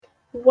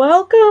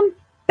Welcome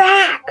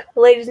back,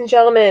 ladies and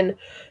gentlemen,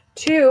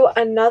 to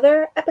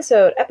another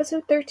episode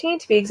 13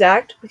 to be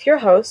exact, with your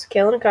hosts,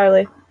 Kaylin and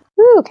Carly.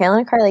 Woo, Kaylin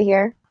and Carly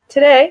here.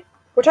 Today,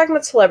 we're talking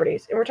about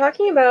celebrities, and we're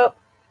talking about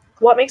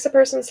what makes a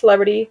person a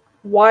celebrity,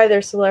 why they're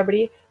a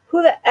celebrity,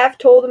 who the F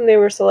told them they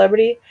were a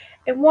celebrity,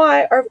 and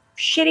why are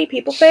shitty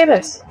people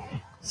famous.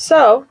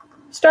 So,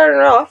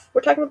 starting off,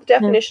 we're talking about the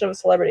definition of a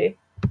celebrity.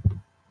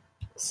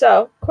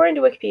 So, according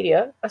to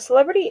Wikipedia, a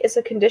celebrity is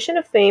a condition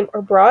of fame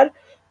or broad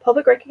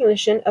public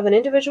recognition of an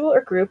individual or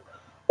group,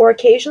 or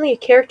occasionally a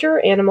character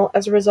or animal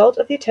as a result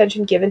of the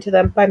attention given to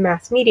them by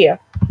mass media.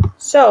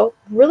 So,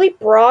 really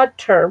broad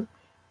term,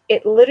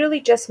 it literally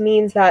just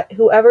means that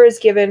whoever is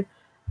given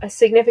a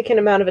significant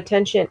amount of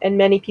attention and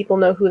many people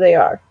know who they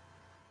are.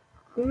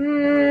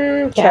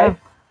 Okay. Yeah.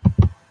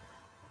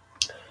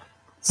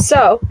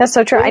 So, that's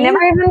so true. I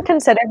never even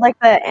considered like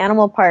the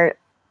animal part.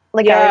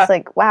 Like I was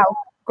like, wow,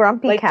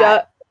 grumpy like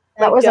cat.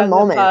 That was Doug a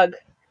moment. The pug.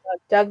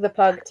 Doug the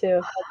pug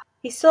too.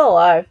 He's still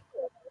alive.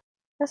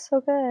 That's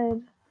so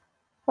good.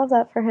 Love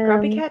that for him.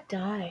 Grumpy cat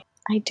died.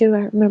 I do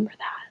remember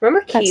that.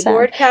 Remember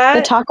Keyboard Cat?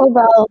 The Taco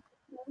Bell.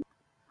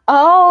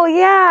 Oh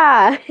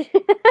yeah.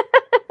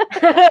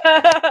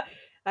 I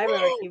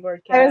remember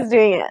Keyboard Cat. I was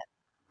doing it.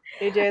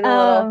 You're doing the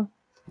little.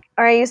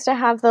 Or I used to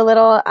have the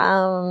little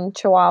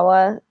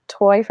Chihuahua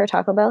toy for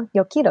Taco Bell.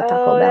 Yo quiero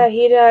Taco Bell. Yeah,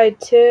 he died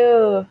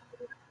too.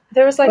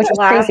 There was like Which was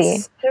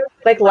crazy.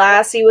 Like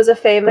Lassie was a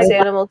famous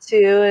animal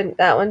too, and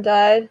that one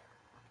died.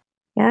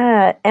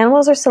 Yeah,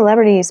 animals are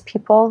celebrities,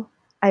 people.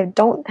 I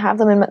don't have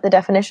them in the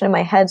definition in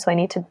my head, so I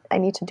need to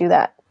do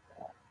that.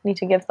 I need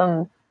to give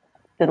them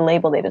the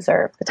label they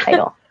deserve, the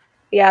title.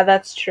 Yeah,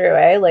 that's true,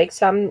 eh? Like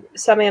some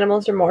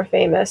animals are more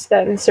famous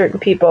than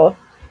certain people.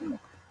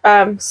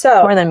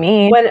 So more than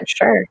me, for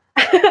sure.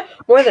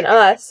 More than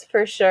us,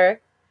 for sure.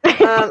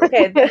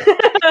 Okay.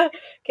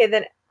 Okay,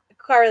 then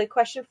Carly,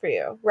 question for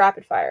you.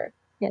 Rapid fire.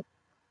 Yeah.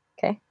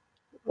 Okay.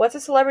 What's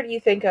a celebrity you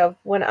think of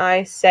when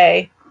I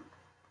say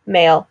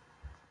male?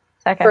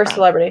 Zac Efron. First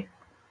celebrity.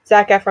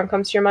 Zac Efron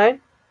comes to your mind?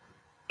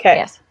 Okay.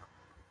 Yes.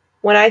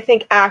 When I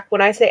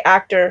say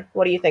actor,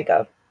 what do you think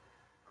of?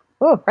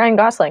 Ooh, Ryan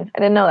Gosling. I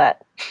didn't know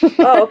that.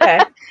 Oh, okay.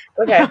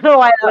 Okay. I don't know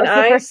why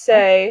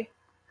that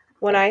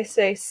when I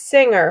say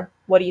singer,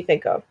 what do you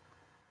think of?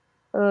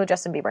 Oh,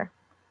 Justin Bieber.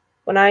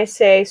 When I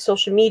say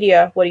social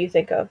media, what do you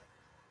think of?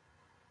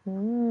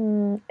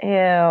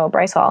 Ew,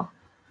 Bryce Hall.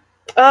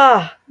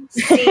 Ah,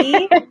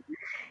 see?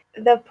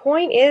 The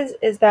point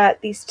is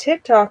that these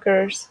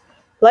TikTokers,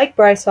 like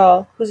Bryce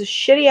Hall, who's a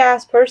shitty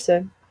ass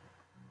person,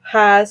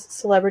 has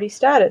celebrity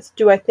status.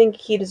 Do I think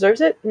he deserves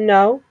it?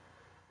 No.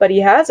 But he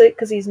has it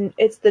because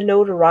it's the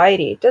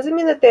notoriety. Doesn't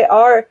mean that they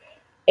are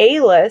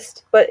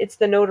A-list, but it's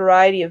the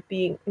notoriety of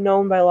being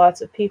known by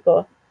lots of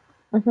people.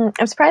 Mm-hmm.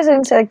 I'm surprised I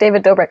didn't say like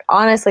David Dobrik.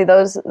 Honestly,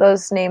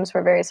 those names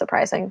were very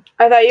surprising.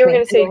 I thought you were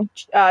going to say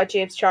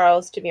James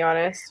Charles, to be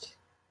honest.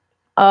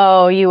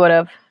 Oh, you would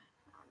have.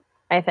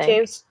 I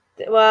think.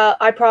 Well,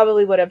 I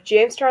probably would have.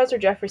 James Charles or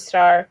Jeffree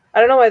Star. I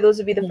don't know why those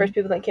would be the first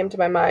people that came to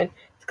my mind.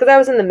 It's because I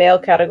was in the male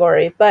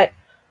category, but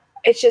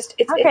it's okay,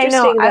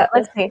 interesting. No,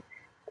 let's see.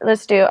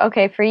 Let's do,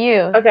 okay, for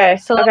you. Okay.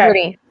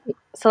 Celebrity. Okay.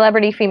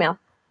 Celebrity female.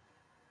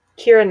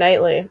 Keira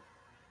Knightley.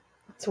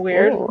 It's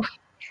weird.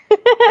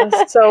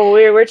 That's so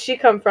weird. Where'd she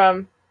come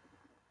from?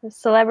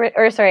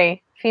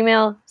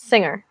 Female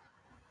singer.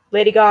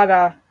 Lady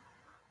Gaga.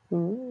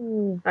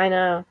 Ooh. I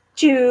know.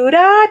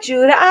 Judah.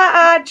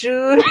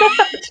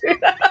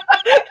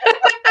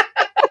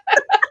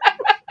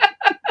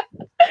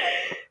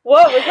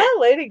 What, was that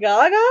Lady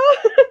Gaga?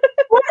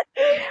 What?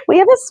 We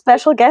have a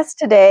special guest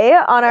today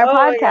on our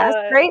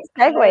podcast. Great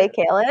segue,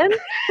 Kaylin.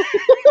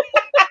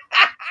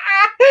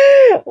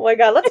 Oh my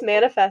god, let's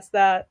manifest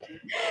that.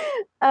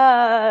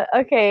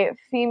 Okay,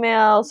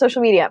 female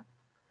social media.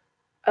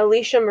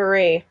 Alicia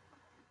Marie.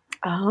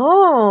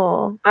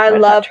 Oh. I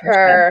love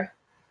her.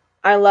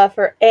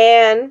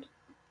 And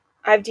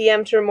I've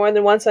DM'd her more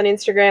than once on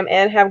Instagram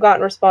and have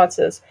gotten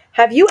responses.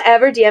 Have you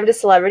ever DM'd a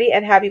celebrity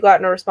and have you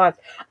gotten a response?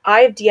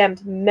 I've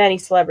DM'd many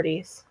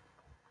celebrities.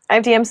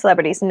 I've DM'd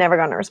celebrities, never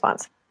gotten a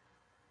response.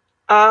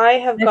 I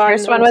have gotten... The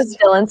first one was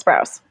Dylan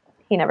Sprouse.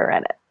 He never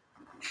read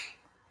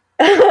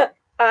it.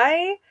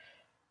 I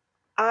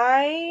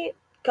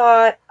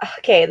got...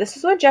 Okay, this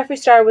is when Jeffree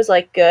Star was,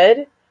 like,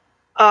 good.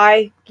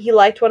 He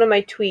liked one of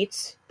my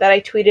tweets that I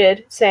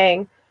tweeted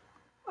saying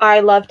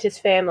I loved his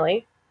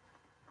family.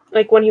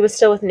 Like, when he was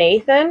still with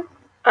Nathan,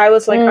 I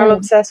was like, I'm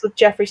obsessed with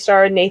Jeffree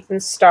Star and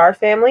Nathan's Star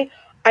family.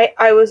 I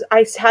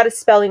had a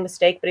spelling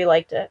mistake, but he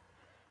liked it.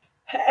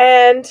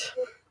 And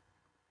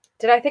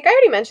I think I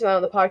already mentioned that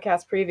on the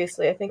podcast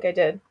previously. I think I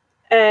did.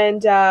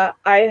 And I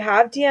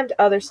have DM'd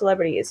other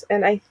celebrities,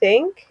 and I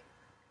think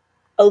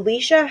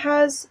Alicia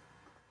has...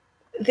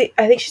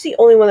 I think she's the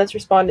only one that's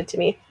responded to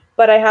me,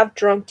 but I have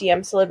drunk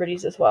DM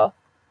celebrities as well.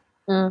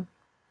 Yeah.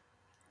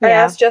 I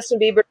asked Justin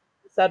Bieber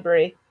in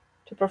Sudbury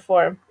to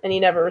perform, and he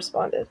never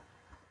responded.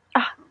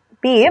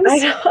 Biebs? I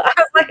know. I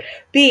was like,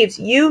 Biebs,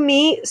 you,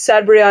 me,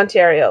 Sudbury,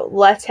 Ontario.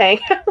 Let's hang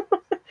out.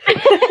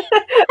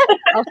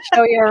 I'll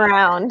show you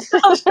around.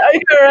 I'll show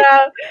you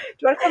around. Do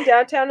you want to come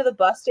downtown to the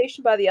bus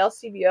station by the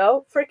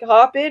LCBO? Frick,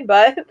 hop in,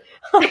 bud.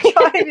 I'll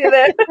drive you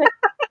there.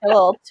 A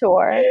little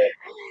tour.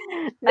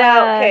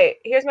 Now, okay,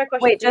 here's my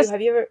question wait, for you. just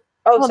Have you ever...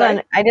 Oh, hold sorry.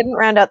 on. I didn't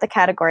round out the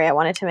category. I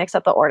wanted to mix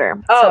up the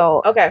order.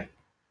 Oh, So, okay.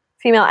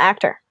 female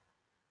actor.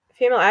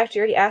 Female actor,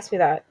 you already asked me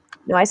that.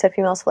 No, I said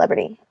female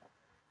celebrity.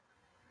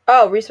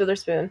 Oh, Reese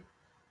Witherspoon.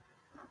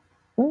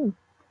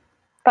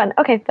 Fun.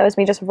 Okay, that was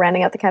me just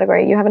rounding out the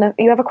category. You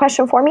have a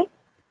question for me?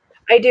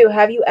 I do.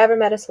 Have you ever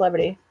met a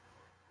celebrity?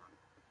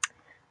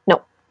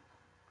 No.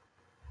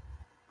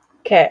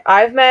 Okay,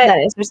 I've met... That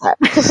answers that.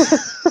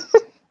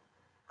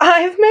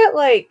 I've met,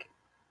 like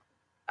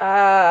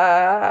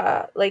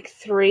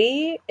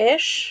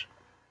 3-ish.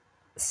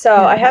 So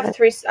Yeah, I have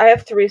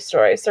three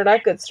stories. They're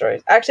not good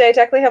stories. Actually, I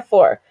technically have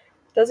 4.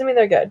 Doesn't mean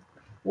they're good.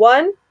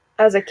 One,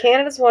 I was at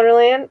Canada's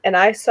Wonderland, and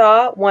I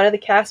saw one of the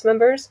cast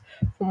members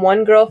from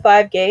One Girl,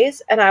 Five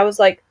Gays, and I was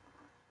like,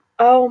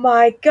 oh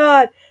my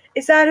god,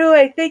 is that who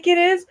I think it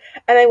is?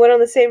 And I went on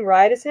the same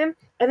ride as him,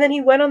 and then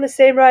he went on the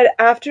same ride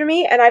after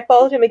me, and I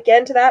followed him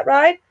again to that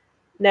ride.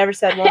 Never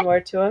said one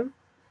word to him.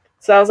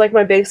 So that was like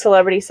my big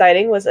celebrity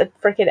sighting, was a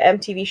freaking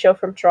MTV show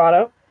from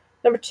Toronto.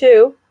 Number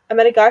 2, I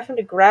met a guy from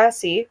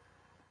Degrassi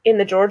in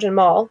the Georgian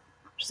Mall,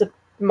 which is a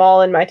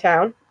mall in my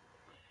town.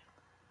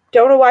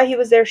 Don't know why he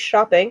was there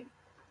shopping.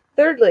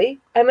 Thirdly,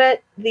 I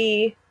met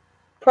the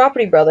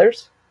Property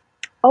Brothers.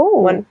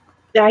 Oh.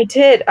 I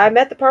did. I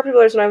met the Property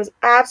Brothers when I was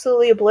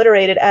absolutely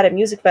obliterated at a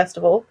music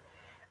festival.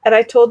 And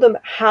I told them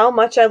how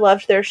much I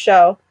loved their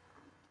show.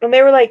 And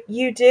they were like,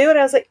 you do? And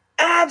I was like,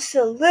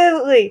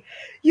 absolutely.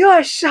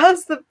 Your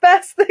show's the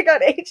best thing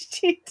on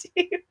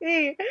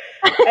HGTV.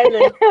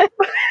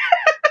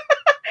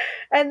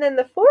 And then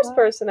the 4th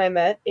person I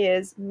met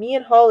is me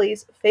and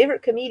Holly's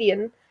favorite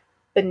comedian,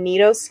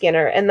 Benito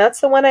Skinner. And that's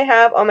the one I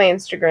have on my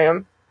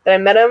Instagram. That I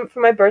met him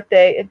for my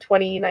birthday in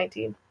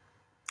 2019.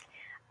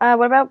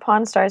 What about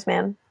Pawn Stars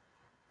Man?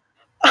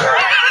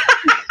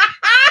 I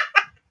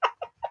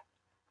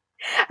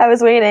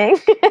was waiting.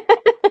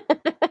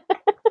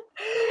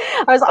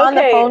 I was on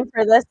the phone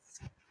for this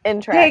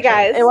interaction. Hey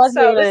guys, it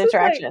wasn't even an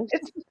interaction.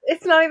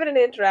 It's not even an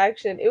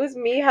interaction. It was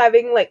me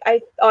having I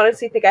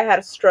honestly think I had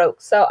a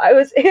stroke. So I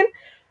was in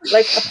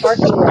a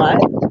parking lot.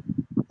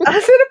 I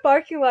was in a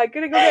parking lot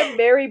gonna go get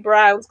Mary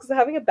Brown's because I'm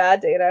having a bad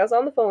day, and I was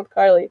on the phone with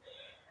Carly,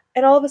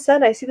 and all of a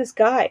sudden I see this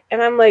guy,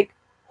 and I'm like,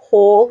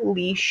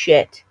 holy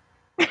shit.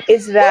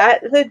 Is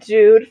that the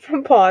dude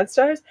from Pawn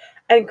Stars?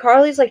 And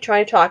Carly's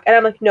trying to talk, and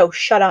I'm like, no,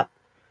 shut up.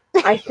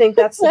 I think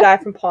that's the guy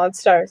from Pawn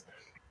Stars.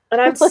 And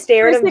I'm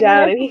staring him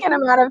down. And he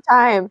amount of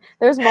time.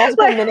 There's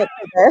multiple minutes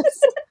of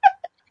this.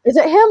 Is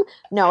it him?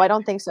 No, I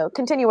don't think so.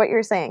 Continue what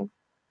you're saying.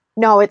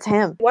 No, it's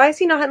him. Why is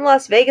he not in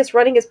Las Vegas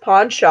running his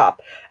pawn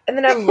shop? And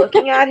then I'm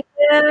looking at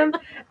him,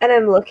 and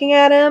I'm looking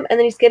at him, and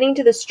then he's getting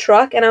to this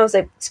truck, and I was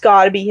like, it's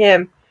gotta be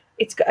him.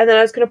 And then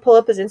I was going to pull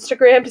up his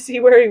Instagram to see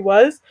where he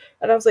was,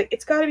 and I was like,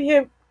 it's gotta be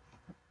him.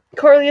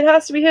 Carly, it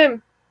has to be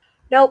him.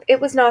 Nope, it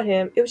was not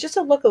him. It was just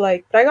a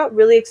lookalike, but I got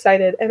really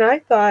excited, and I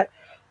thought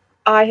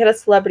I had a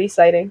celebrity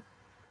sighting.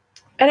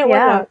 And it was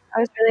not. I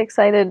was really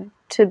excited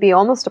to be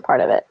almost a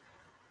part of it.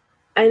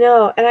 I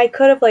know, and I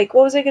could have, what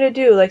was I going to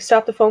do?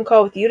 Stop the phone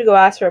call with you to go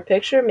ask for a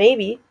picture?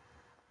 Maybe.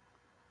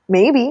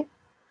 Maybe.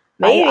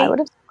 I would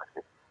have.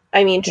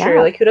 I mean,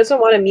 true. Who doesn't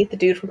want to meet the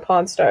dude from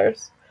Pawn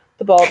Stars?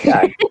 The bald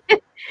guy.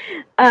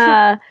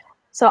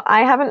 So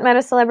I haven't met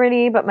a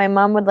celebrity, but my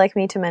mom would like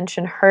me to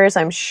mention hers,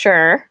 I'm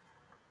sure.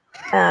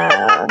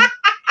 I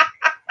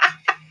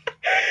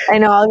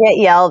know I'll get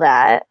yelled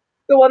at.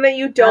 The one that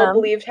you don't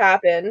believe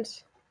happened.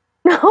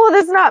 No,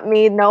 that's not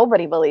me.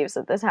 Nobody believes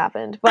that this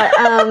happened. But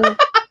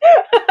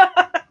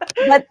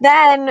but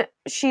then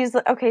she's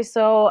okay,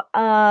 so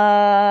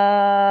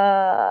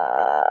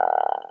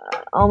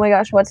oh my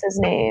gosh, what's his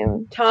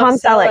name? Tom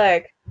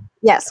Selleck.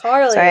 Yes.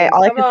 Carly, sorry,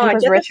 all I could think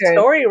was get Richard. The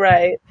story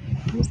right.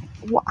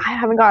 Well, I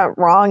haven't got it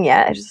wrong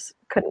yet. I just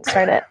couldn't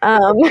start it.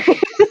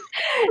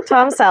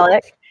 Tom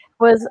Selleck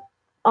was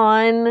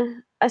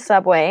on a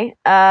subway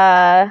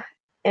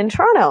in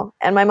Toronto,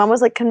 and my mom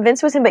was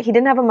convinced it was him, but he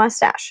didn't have a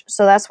mustache,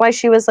 so that's why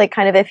she was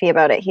kind of iffy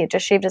about it. He had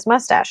just shaved his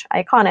mustache.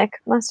 Iconic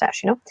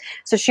mustache,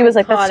 so she was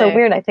like, that's so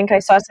weird, I think I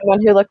saw someone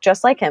who looked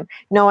just like him.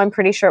 No, I'm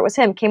pretty sure it was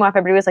him. Came off,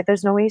 everybody was like,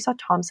 there's no way you saw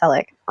Tom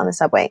Selleck on the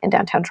subway in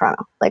downtown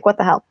Toronto. What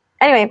the hell?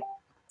 Anyway,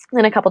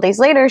 then a couple days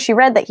later she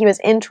read that he was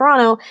in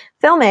Toronto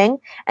filming,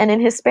 and in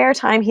his spare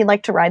time he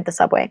liked to ride the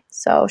subway,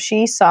 so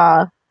she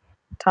saw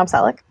Tom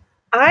Selleck.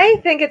 I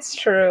think it's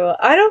true.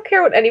 I don't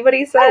care what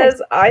anybody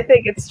says. I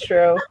think it's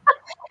true.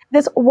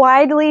 This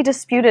widely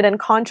disputed and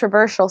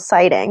controversial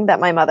sighting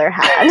that my mother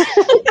had.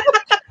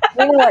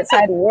 You know what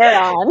side we're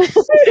on.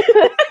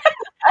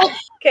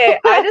 Okay,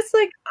 I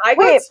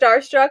got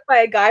starstruck by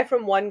a guy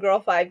from One Girl,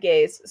 Five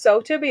Gays. So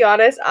to be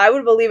honest, I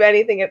would believe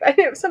anything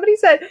if somebody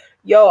said,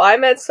 yo, I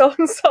met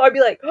so-and-so, I'd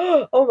be like,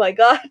 oh my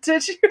god,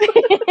 did you?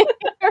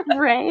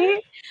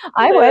 Right?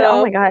 I would.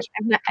 Oh my gosh,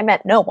 I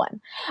met no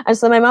one. And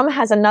so my mom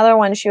has another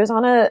one. She was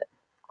on a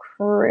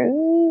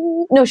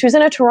cruise. No, she was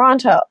in a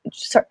Toronto.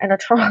 Sorry, in a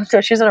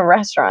Toronto. She was in a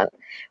restaurant.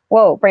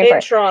 Whoa, brain In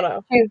fart.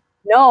 Toronto.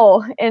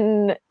 No,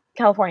 in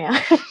California.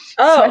 So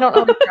I don't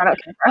know where Toronto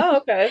came from. Oh,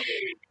 okay.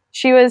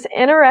 She was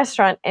in a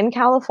restaurant in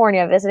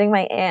California visiting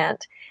my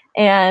aunt,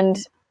 and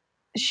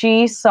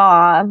she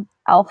saw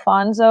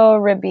Alfonso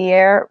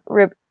Ribeiro.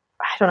 I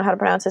don't know how to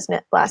pronounce his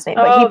last name,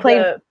 but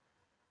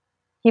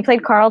he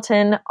played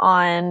Carlton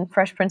on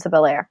Fresh Prince of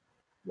Bel-Air.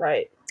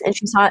 Right. And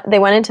they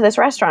went into this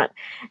restaurant,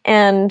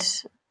 and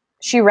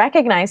she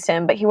recognized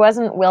him, but he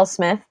wasn't Will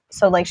Smith,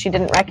 so like she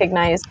didn't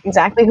recognize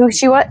exactly who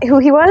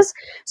he was.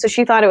 So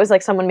she thought it was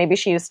like someone maybe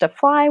she used to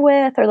fly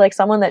with, or like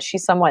someone that she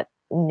somewhat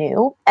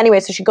knew. Anyway,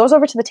 so she goes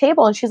over to the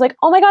table and she's like,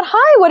 "Oh my god,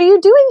 hi, what are you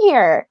doing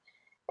here?"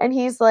 And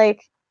he's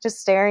like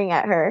just staring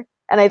at her,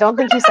 and I don't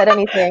think he said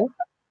anything.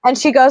 And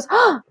she goes,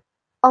 "Oh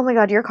my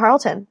god, you're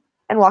Carlton,"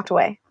 and walked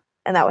away.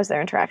 And that was their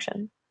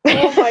interaction.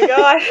 Oh my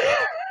god.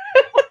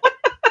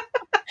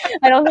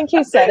 I don't think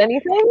he said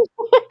anything.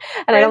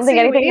 And I don't think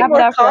anything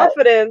happened after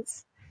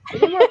confidence. We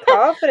need more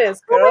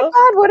confidence, girl. Oh my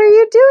god, what are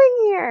you doing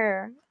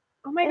here?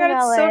 Oh my god,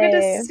 it's so good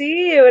to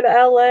see you in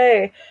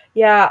LA.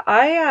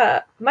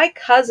 Yeah, my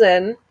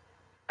cousin,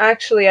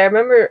 actually, I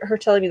remember her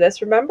telling me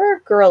this.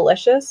 Remember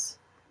Girlicious?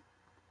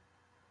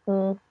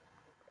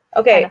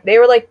 Okay, they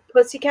were like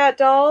Pussycat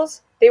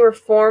dolls. They were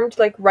formed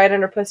like right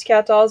under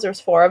Pussycat dolls. There was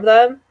 4 of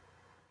them.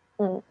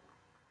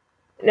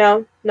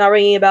 No? Not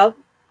ringing a bell?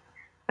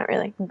 Not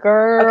really.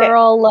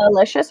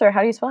 Girlicious, or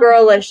how do you spell it?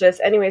 Girlicious.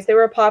 Anyways, they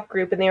were a pop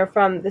group, and they were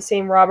from the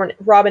same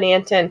Robin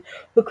Anton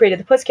who created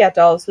the Pussycat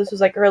Dolls. This was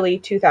like early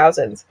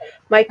 2000s.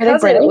 My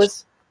cousin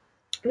was...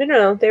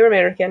 No, they were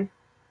American.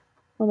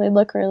 Well, they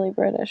look really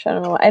British. I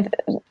don't know.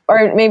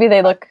 Or maybe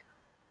they look...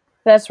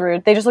 That's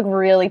rude. They just look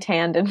really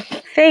tanned and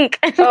fake.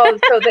 Oh,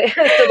 so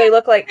they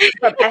look like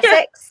from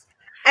Essex?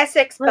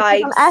 Essex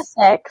vibes. From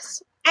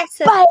Essex.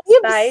 Essex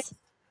vibes.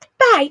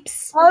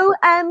 Babes.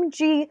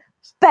 OMG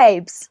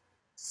babes.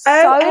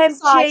 So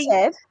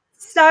excited.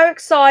 So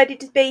excited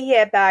to be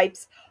here,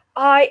 babes.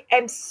 I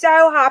am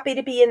so happy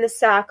to be in the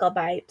circle,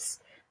 babes.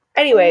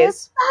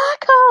 Anyways.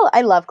 Circle.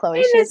 I love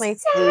Chloe. She's my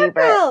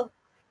favorite.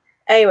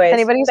 Anyways,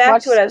 anybody's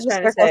back to what I was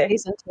trying to say.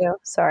 Season 2.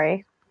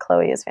 Sorry.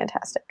 Chloe is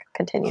fantastic.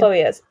 Continue.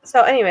 Chloe is.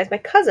 So anyways, my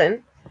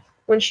cousin,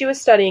 when she was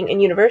studying in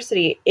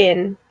university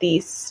in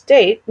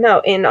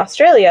in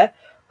Australia,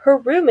 her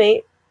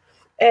roommate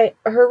and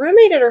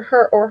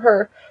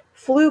her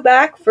flew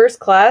back first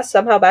class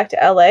somehow back to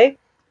LA,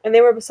 and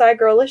they were beside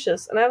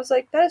Girlicious, and I was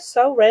like, that is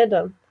so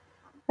random.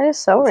 That is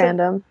so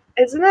random.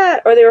 Isn't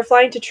that? Or they were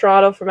flying to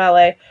Toronto from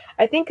LA.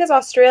 I think because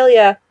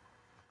Australia,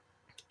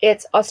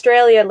 it's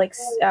Australia, like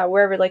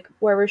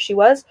wherever she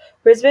was,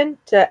 Brisbane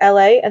to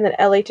LA, and then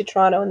LA to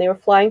Toronto, and they were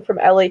flying from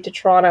LA to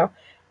Toronto,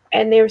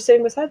 and they were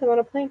sitting beside them on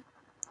a plane.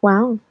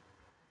 Wow.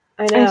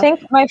 I know. I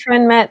think my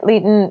friend met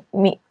Leighton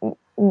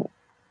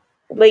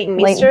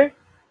Meester?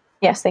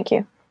 Yes, thank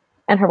you.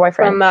 And her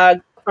boyfriend.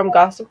 From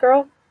Gossip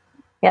Girl?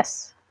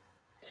 Yes.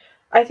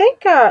 I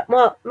think,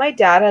 my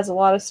dad has a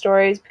lot of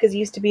stories because he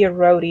used to be a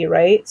roadie,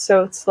 right?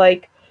 So it's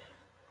like,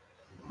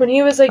 when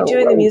he was, like,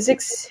 doing the music,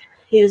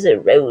 he was a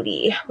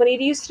roadie. When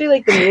he used to do,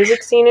 like, the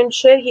music scene and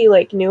shit, he,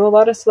 like, knew a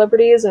lot of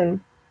celebrities, and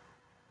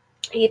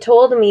he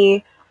told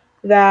me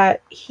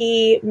that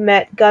he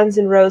met Guns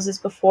N' Roses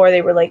before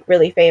they were, like,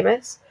 really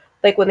famous.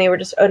 Like, when they were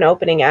just an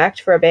opening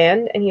act for a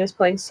band, and he was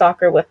playing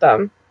soccer with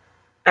them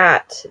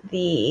at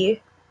the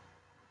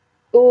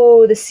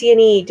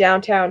CNE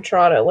downtown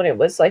Toronto when it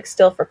was like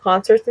still for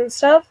concerts and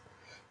stuff,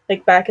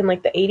 like back in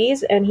like the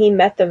 80s, and he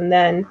met them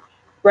then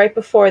right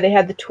before they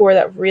had the tour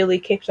that really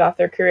kicked off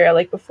their career,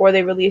 like before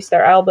they released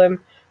their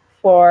album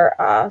for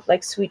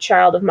like Sweet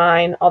Child of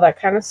Mine, all that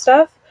kind of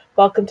stuff,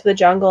 Welcome to the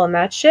Jungle and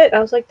that shit. And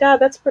I was like,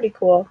 Dad, that's pretty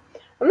cool.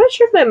 I'm not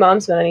sure if my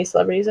mom's met any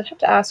celebrities. I'd have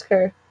to ask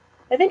her.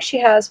 I think she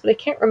has, but I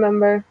can't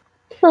remember.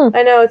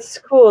 I know, it's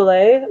cool,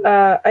 eh?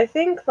 I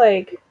think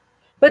like...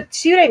 But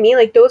see what I mean?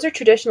 Like, those are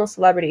traditional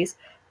celebrities.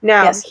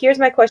 Now, yes. Here's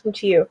my question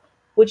to you.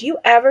 Would you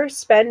ever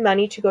spend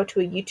money to go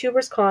to a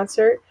YouTuber's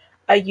concert,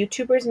 a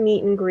YouTuber's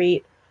meet and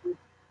greet,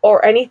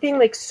 or anything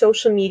like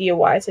social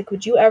media-wise? Like,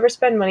 would you ever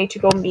spend money to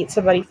go meet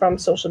somebody from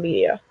social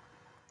media?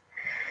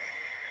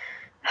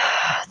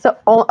 So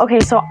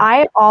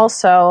I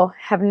also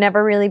have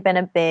never really been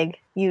a big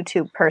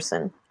YouTube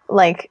person.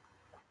 Like,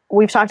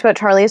 we've talked about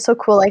Charlie is So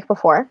Cool like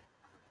before.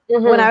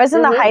 Mm-hmm, when I was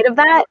in the height of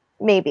that,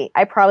 maybe.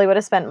 I probably would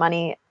have spent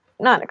money...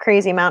 Not a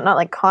crazy amount, not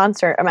like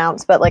concert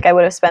amounts, but like I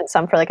would have spent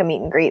some for like a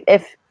meet and greet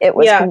if it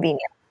was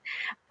convenient.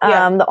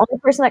 The only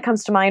person that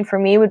comes to mind for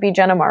me would be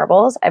Jenna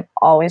Marbles. I've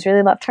always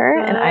really loved her,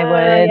 and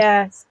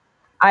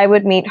I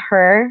would meet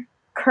her.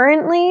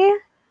 Currently,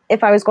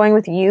 if I was going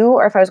with you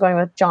or if I was going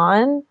with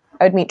John,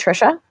 I would meet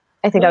Trisha.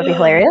 I think that would be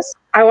hilarious.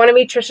 I want to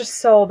meet Trisha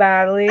so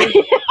badly.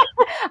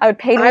 I would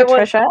pay to meet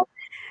Trisha.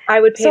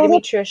 I would pay to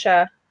meet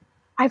Trisha.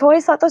 I've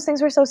always thought those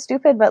things were so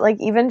stupid, but like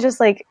even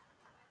just like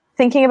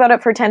thinking about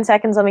it for 10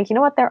 seconds, I'm like, you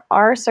know what? There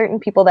are certain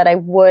people that I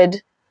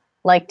would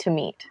like to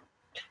meet.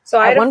 So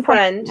I had a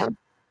friend.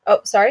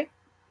 Oh, sorry?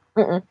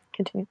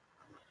 Continue.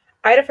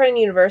 I had a friend in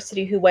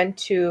university who went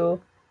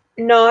to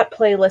Not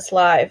Playlist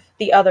Live,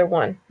 the other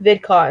one,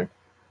 VidCon.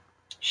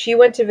 She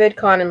went to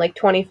VidCon in like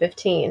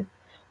 2015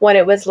 when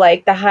it was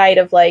like the height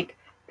of like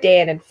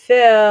Dan and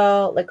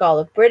Phil, like all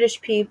the British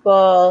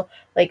people,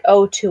 like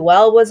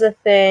O2L was a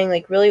thing,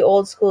 like really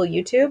old school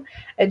YouTube.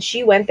 And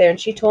she went there and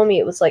she told me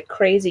it was like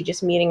crazy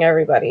just meeting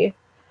everybody.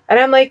 And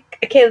I'm like,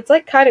 okay, it's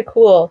like kind of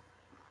cool.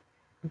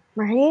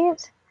 Right?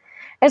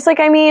 It's like,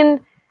 I mean,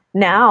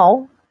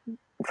 now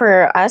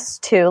for us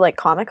too, like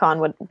Comic-Con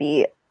would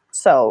be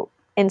so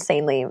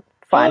insanely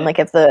fun. Like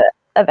if the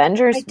I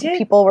Avengers did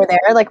people were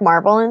there, like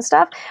Marvel and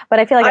stuff. But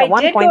I feel like I at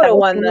one did point go that to whole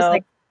one thing was though.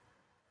 like,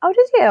 oh,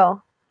 did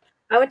you?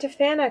 I went to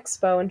Fan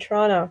Expo in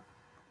Toronto.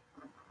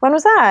 When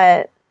was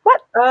that?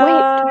 What? Wait, do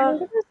I Uh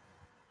remember this?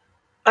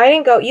 I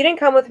didn't go. You didn't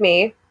come with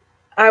me.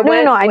 I No,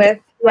 no, no. went with,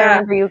 I yeah,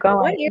 remember you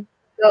one year going.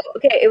 ago.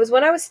 Okay, it was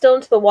when I was still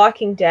into The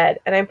Walking Dead,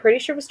 and I'm pretty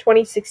sure it was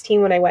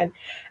 2016 when I went.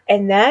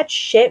 And that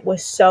shit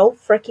was so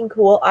freaking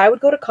cool. I would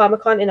go to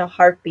Comic Con in a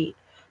heartbeat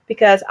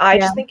because I Yeah.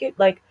 just think it,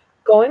 like,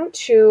 going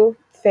to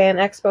Fan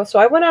Expo. So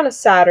I went on a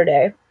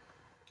Saturday.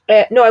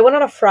 No, I went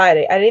on a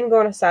Friday. I didn't even go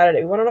on a Saturday.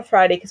 We went on a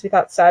Friday because we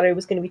thought Saturday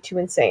was going to be too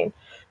insane.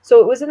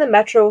 So it was in the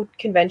Metro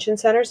Convention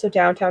Center, so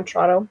downtown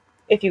Toronto,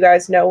 if you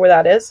guys know where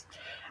that is.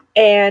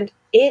 And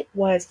it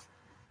was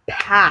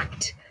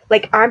packed.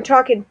 Like I'm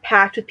talking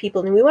packed with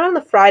people. And we went on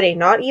the Friday,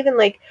 not even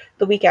like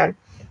the weekend.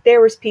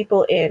 There was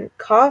people in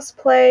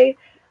cosplay.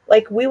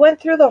 Like we went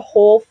through the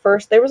whole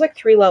first there was like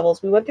 3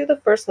 levels. We went through the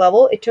first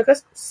level. It took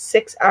us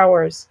 6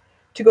 hours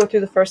to go through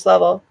the first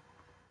level.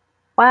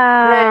 And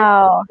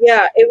Wow.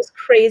 yeah, it was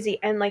crazy.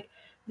 And like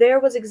there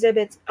was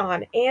exhibits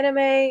on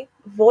anime,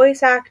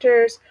 voice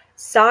actors,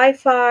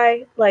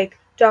 sci-fi, like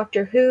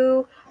Doctor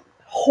Who,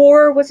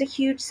 horror was a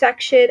huge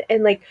section,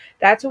 and like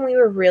that's when we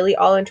were really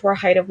all into our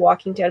height of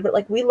Walking Dead. But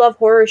like we love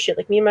horror shit.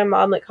 Like me and my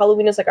mom, like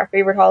Halloween is like our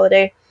favorite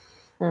holiday.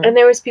 Hmm. And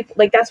there was people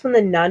like that's when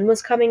The Nun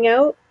was coming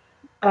out.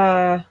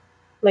 Uh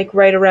like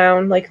right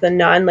around like The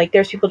Nun, like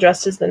there's people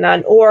dressed as The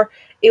Nun, or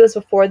it was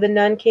before The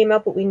Nun came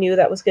out, but we knew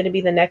that was going to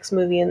be the next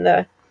movie in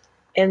the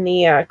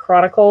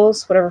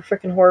Chronicles, whatever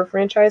freaking horror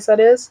franchise that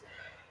is.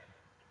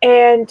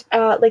 And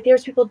like there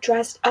was people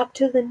dressed up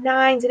to the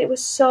nines, and it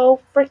was so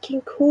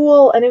freaking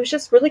cool. And it was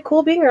just really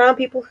cool being around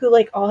people who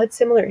like all had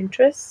similar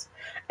interests.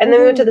 And then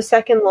we went to Mm-hmm. the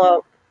second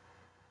low,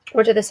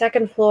 or to the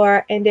second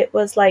floor, and it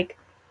was like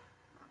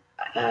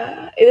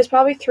it was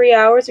probably 3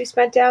 hours we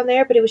spent down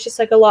there, but it was just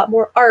like a lot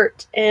more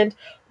art and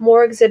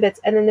more exhibits.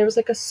 And then there was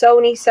like a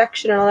Sony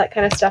section and all that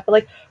kind of stuff. But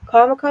like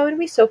Comic Con would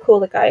be so cool.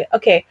 Like I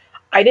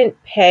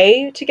didn't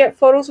pay to get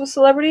photos with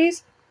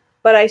celebrities,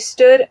 but I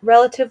stood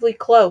relatively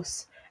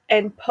close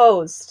and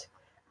posed,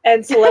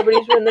 and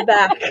celebrities were in the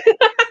back.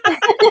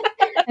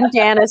 And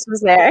Janice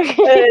was there.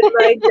 And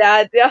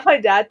my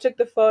dad took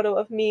the photo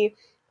of me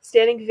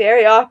standing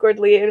very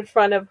awkwardly in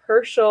front of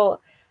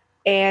Herschel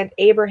and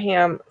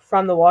Abraham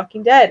from The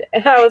Walking Dead.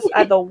 And I was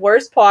at the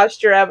worst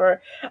posture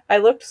ever. I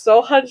looked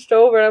so hunched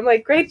over, and I'm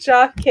like, great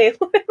job,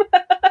 Caitlin.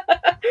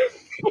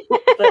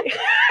 Like,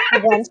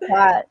 One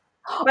shot.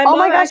 my Oh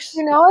my mom gosh,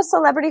 actually, you know a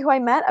celebrity who I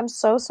met? I'm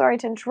so sorry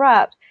to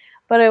interrupt,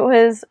 but it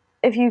was,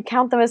 if you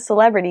count them as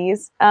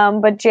celebrities,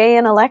 but Jay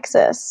and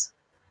Alexis.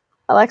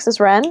 Alexis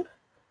Ren?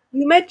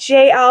 you met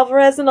Jay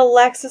Alvarez and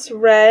Alexis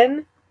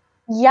Ren.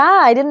 Yeah,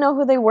 I didn't know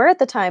who they were at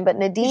the time, but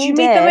Did Nadine you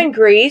meet them did. in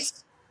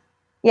Greece?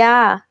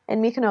 Yeah,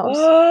 in Mykonos.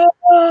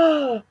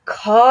 Oh,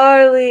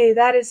 Carly,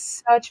 that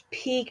is such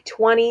peak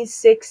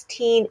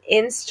 2016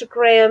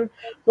 Instagram,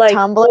 like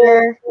whole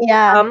Tumblr.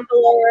 Yeah,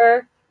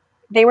 Tumblr.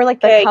 they were like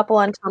the Okay, couple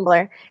on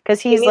Tumblr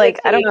because give he's me the like,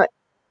 I don't tea. know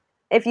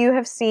if you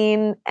have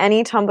seen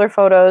any Tumblr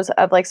photos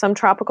of like some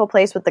tropical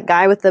place with the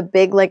guy with the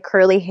big like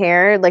curly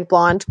hair, like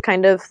blonde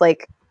kind of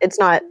like, it's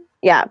not,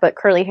 yeah, but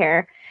curly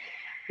hair.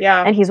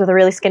 Yeah. And he's with a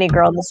really skinny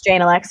girl, this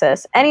Jane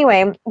Alexis.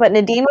 Anyway, but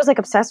Nadine was like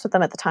obsessed with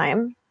them at the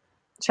time.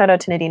 Shout out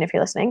to Nadine if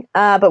you're listening.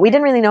 But we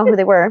didn't really know who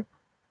they were.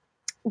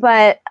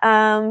 But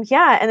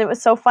yeah, and it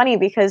was so funny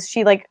because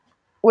she like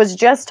was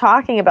just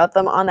talking about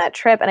them on that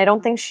trip, and I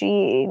don't think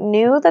she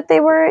knew that they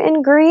were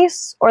in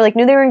Greece, or like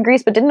knew they were in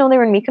Greece but didn't know they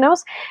were in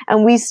Mykonos.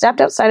 And we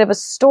stepped outside of a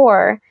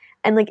store,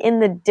 and like in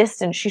the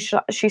distance,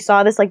 she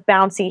saw this like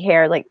bouncy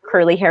hair, like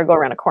curly hair, go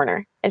around a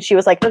corner, and she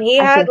was like, And he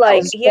 "I had think that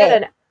like was he had Jay."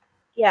 an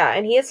yeah,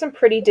 and he had some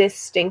pretty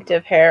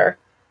distinctive hair.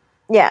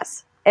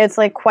 Yes. It's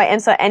like quite,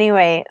 and so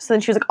anyway, so then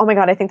she was like, "Oh my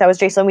god, I think that was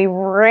Jason." We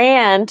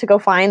ran to go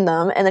find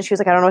them, and then she was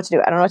like, "I don't know what to do.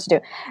 I don't know what to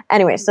do."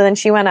 Anyway, so then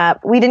she went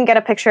up. We didn't get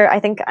a picture. I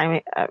think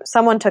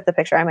someone took the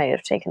picture. I might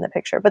have taken the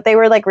picture, but they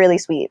were like really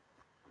sweet.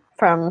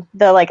 From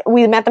the like,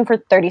 we met them for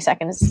 30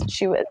 seconds.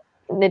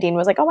 Nadine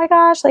was like, "Oh my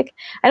gosh, like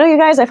I know you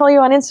guys. I follow you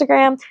on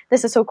Instagram.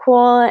 This is so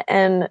cool."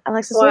 And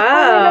Alexis was like, "Oh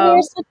my god, you're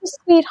Wow. such a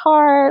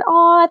sweetheart.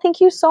 Oh,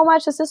 thank you so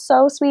much. This is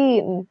so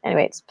sweet." And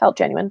anyway, it felt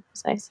genuine.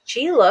 It's nice.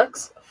 She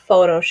looks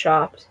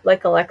photoshopped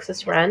like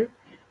Alexis Ren.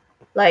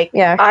 Like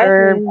Yeah,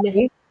 her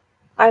body.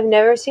 I've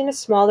never seen a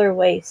smaller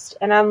waist,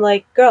 and I'm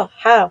like, girl,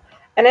 how?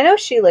 And I know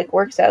she like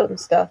works out and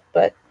stuff,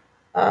 but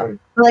um,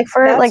 Like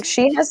for that's like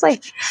she has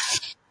like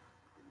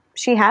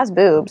she has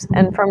boobs,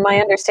 and from my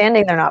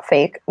understanding, they're not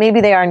fake. Maybe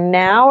they are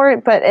now,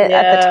 but at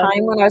the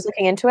time when I was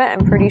looking into it,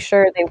 I'm pretty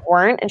sure they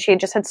weren't. And she had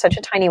just had such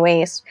a tiny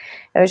waist;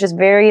 it was just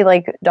very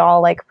like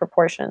doll-like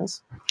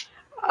proportions.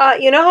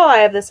 You know how I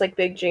have this like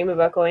big dream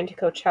about going to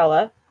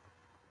Coachella?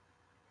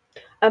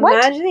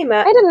 Imagine the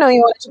I didn't know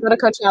you wanted to go to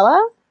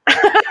Coachella.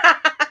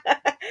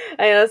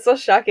 I know, it's so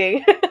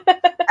shocking.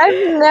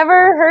 I've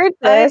never heard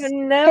this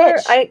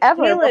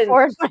ever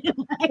before.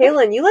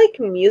 Kaylin, you like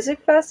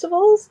music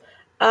festivals?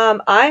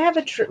 I have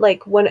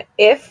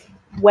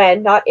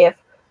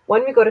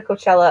when we go to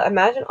Coachella,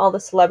 imagine all the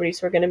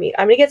celebrities we're going to meet.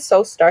 I'm going to get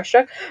so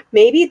starstruck.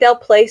 Maybe they'll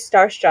play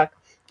Starstruck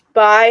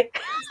by...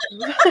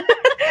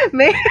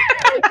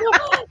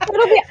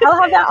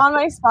 I'll have that on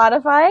my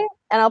Spotify,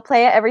 and I'll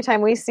play it every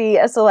time we see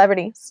a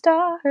celebrity.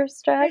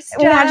 Starstruck.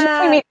 Imagine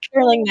if we meet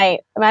Sterling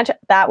Knight. Imagine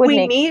that would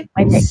meet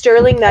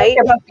Sterling Knight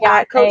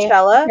at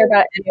Coachella.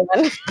 About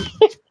anyone.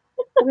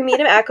 We meet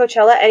him at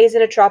Coachella, and he's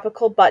in a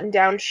tropical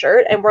button-down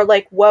shirt, and we're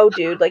like, "Whoa,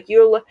 dude! Like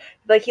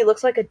he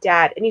looks like a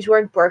dad, and he's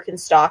wearing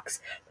Birkenstocks.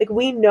 Like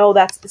we know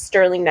that's the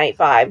Sterling Knight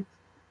vibe."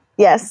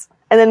 Yes,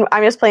 and then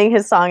I'm just playing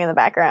his song in the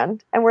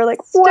background, and we're like,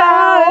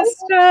 "Wow!"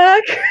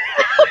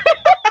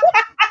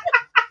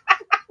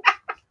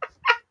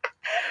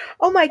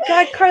 Oh my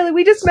God, Carly,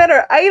 we just met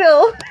our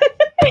idol.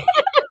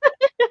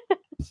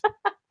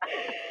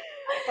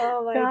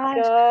 Oh my God.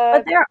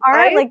 But there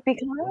are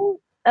becoming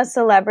a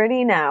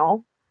celebrity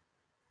now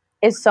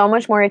is so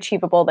much more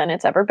achievable than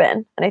it's ever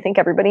been. And I think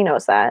everybody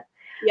knows that.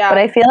 Yeah. But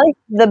I feel like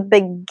the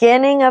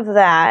beginning of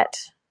that,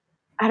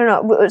 I don't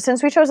know,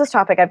 since we chose this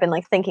topic, I've been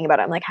like thinking about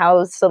it. I'm like,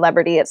 how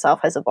celebrity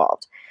itself has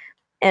evolved.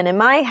 And in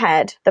my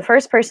head, the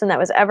first person that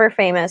was ever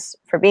famous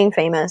for being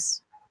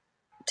famous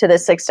to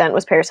this extent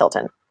was Paris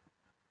Hilton.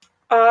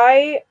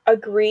 I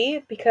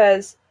agree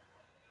because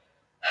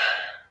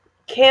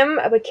Kim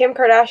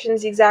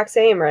Kardashian's the exact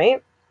same,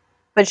 right?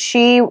 But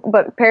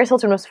Paris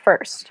Hilton was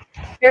first.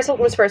 Paris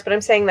Hilton was first, but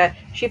I'm saying that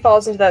she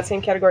falls into that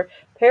same category.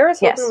 Paris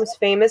Hilton was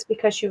famous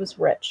because she was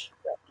rich.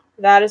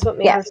 That is what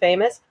made her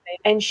famous.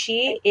 And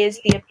she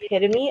is the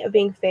epitome of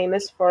being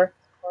famous for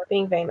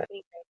being famous.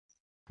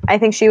 I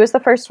think she was the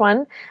first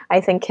one. I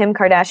think Kim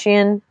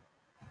Kardashian,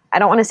 I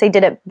don't want to say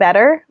did it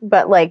better,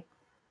 but like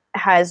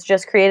has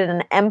just created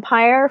an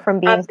empire from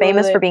being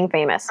famous for being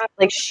famous.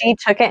 Like she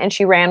took it and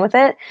she ran with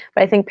it.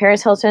 But I think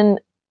Paris Hilton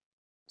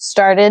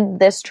started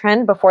this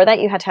trend. Before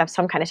that, you had to have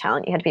some kind of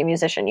talent. You had to be a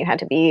musician. You had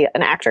to be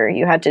an actor.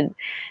 You had to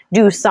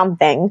do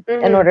something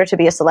in order to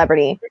be a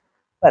celebrity.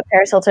 But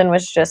Paris Hilton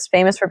was just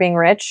famous for being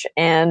rich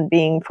and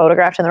being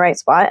photographed in the right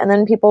spot. And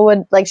then people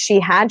would, like, she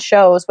had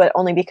shows, but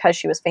only because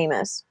she was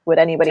famous would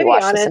anybody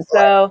watch. To be honest,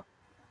 though,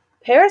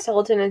 Paris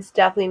Hilton has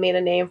definitely made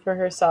a name for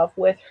herself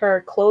with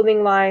her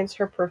clothing lines,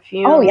 her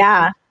perfume. Oh,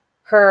 yeah.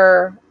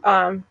 Her,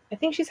 I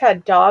think she's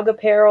had dog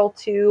apparel,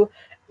 too.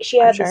 She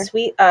had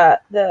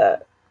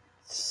the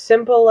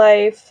Simple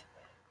Life.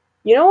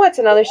 You know what's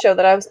another show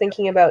that I was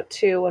thinking about,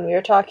 too, when we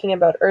were talking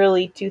about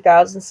early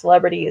 2000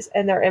 celebrities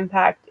and their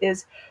impact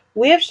is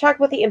we have to talk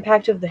about the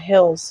impact of The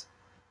Hills.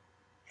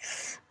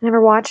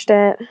 Never watched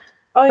it.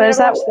 Oh, but is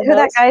that who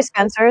that guy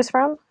Spencer is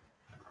from?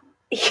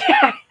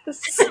 Yes.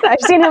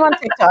 I've seen him on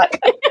TikTok.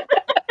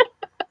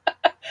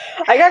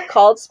 I got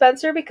called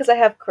Spencer because I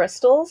have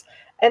crystals,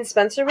 and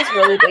Spencer was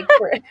really big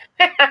for it.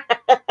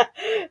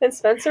 And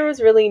Spencer was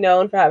really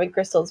known for having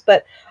crystals.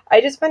 But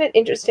I just find it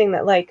interesting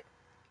that, like,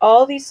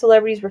 all these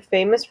celebrities were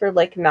famous for,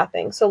 like,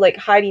 nothing. So, like,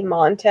 Heidi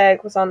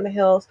Montag was on The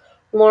Hills.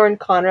 Lauren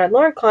Conrad.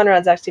 Lauren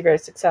Conrad's actually very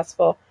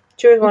successful.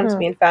 She always wanted to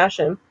be in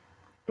fashion.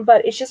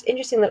 But it's just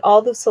interesting that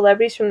all the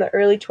celebrities from the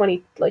early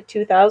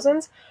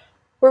 2000s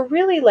were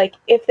really, like,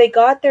 if they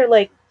got their,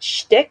 like,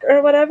 shtick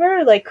or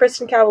whatever, like,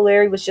 Kristen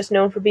Cavallari was just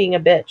known for being a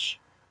bitch.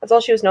 That's all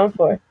she was known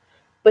for.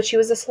 But she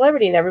was a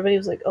celebrity, and everybody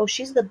was like, oh,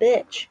 she's the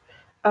bitch.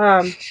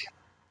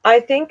 I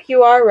think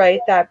you are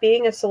right that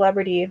being a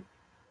celebrity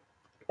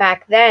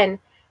back then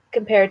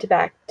compared to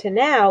back to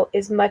now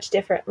is much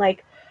different.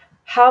 Like,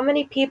 how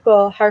many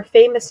people are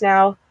famous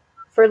now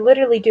for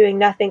literally doing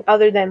nothing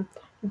other than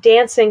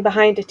dancing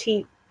behind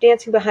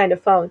a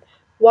phone?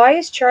 Why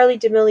is Charli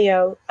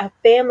D'Amelio a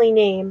family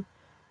name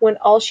when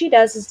all she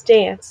does is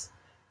dance,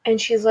 and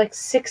she's like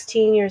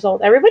 16 years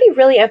old? Everybody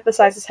really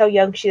emphasizes how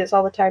young she is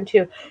all the time,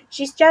 too.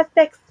 She's just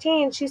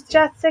 16. She's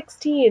just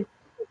 16.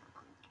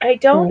 I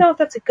don't know if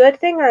that's a good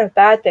thing or a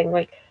bad thing.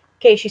 Like,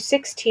 okay, she's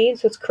 16,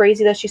 so it's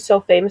crazy that she's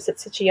so famous at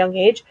such a young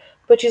age,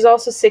 but she's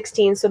also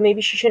 16, so maybe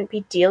she shouldn't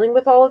be dealing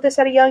with all of this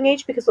at a young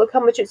age, because look how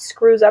much it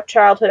screws up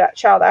child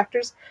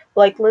actors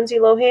like Lindsay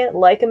Lohan,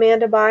 like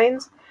Amanda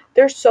Bynes.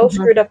 They're so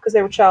screwed up because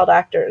they were child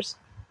actors.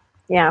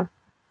 Yeah.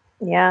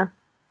 Yeah.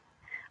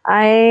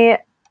 I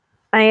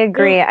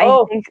agree.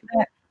 I think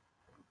that...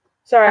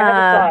 Sorry, I have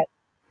a thought.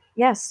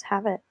 Yes,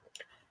 have it.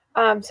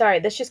 Sorry,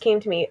 this just came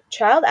to me.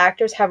 Child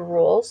actors have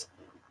rules,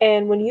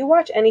 and when you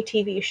watch any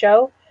TV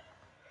show,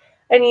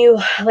 and you,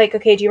 like,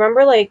 okay, do you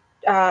remember, like,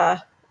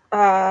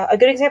 a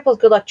good example is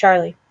Good Luck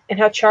Charlie, and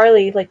how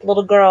Charlie, like, the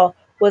little girl,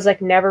 was,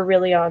 like, never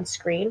really on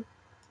screen.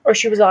 or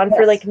she was on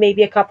for like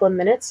maybe a couple of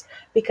minutes,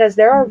 because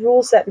there are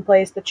rules set in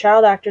place. The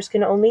child actors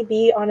can only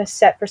be on a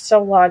set for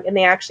so long, and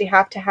they actually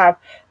have to have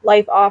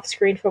life off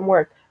screen from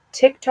work.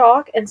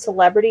 TikTok and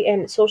celebrity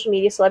and social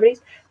media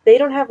celebrities, they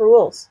don't have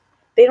rules.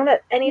 They don't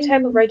have any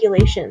type of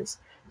regulations.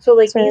 So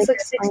like That's really these like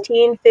good point.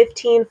 16,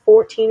 15,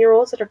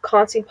 14-year-olds that are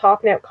constantly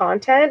popping out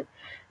content,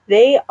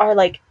 they are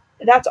like,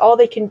 that's all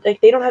they can,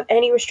 like, they don't have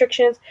any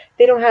restrictions.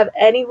 They don't have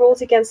any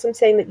rules against them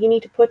saying that you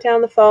need to put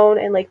down the phone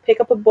and like pick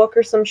up a book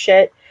or some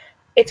shit.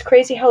 It's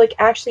crazy how like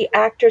actually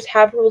actors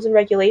have rules and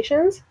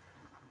regulations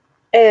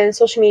and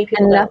social media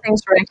people And don't.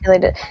 nothing's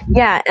regulated.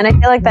 Yeah, and I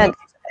feel like that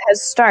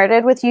has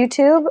started with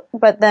YouTube,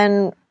 but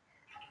then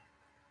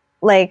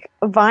like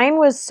Vine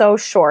was so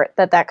short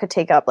that that could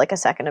take up like a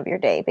second of your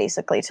day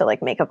basically to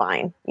like make a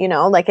Vine, you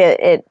know? Like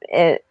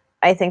it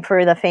I think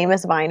for the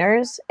famous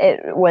Viners,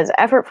 it was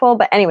effortful,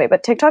 but anyway,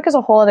 but TikTok is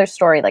a whole other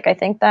story. Like I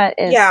think that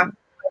is Yeah.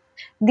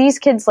 these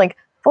kids like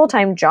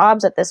full-time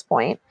jobs at this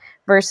point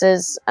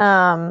versus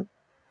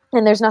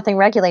and there's nothing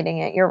regulating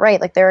it. You're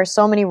right. Like there are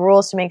so many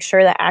rules to make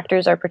sure that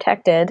actors are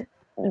protected,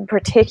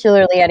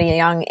 particularly at a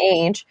young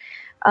age,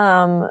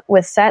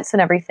 with sets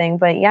and everything.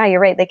 But yeah, you're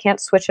right. They can't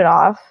switch it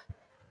off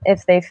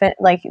if they fit.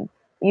 Like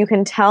you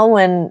can tell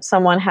when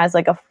someone has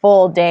like a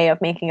full day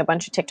of making a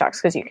bunch of TikToks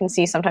because you can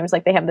see sometimes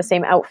like they have the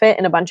same outfit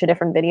in a bunch of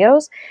different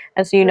videos,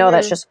 and so you know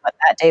that's just what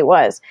that day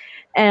was.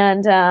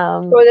 And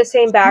Or the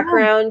same yeah,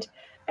 background,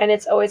 and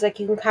it's always like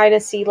you can kind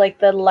of see like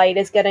the light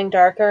is getting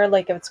darker,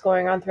 like if it's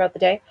going on throughout the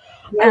day.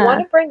 yeah. I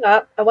want to bring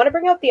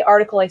up the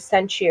article I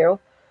sent you.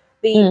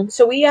 The Mm.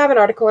 So we have an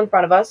article in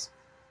front of us,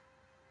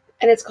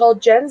 and it's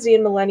called Gen Z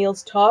and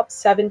Millennials Top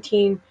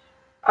 17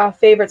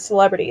 Favorite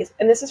Celebrities,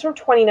 and this is from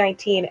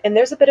 2019. And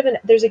there's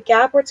a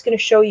gap where it's going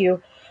to show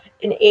you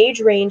an age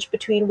range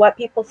between what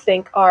people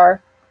think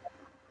are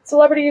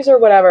celebrities or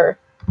whatever.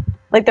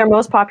 Like their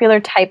most popular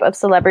type of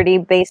celebrity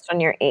based on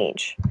your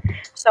age.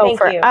 So Thank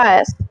for you.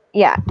 us,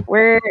 yeah,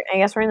 I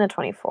guess we're in the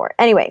 24.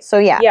 Anyway, so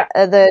yeah, Yeah.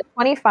 the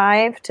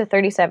 25 to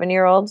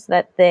 37-year-olds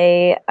that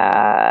they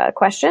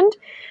questioned,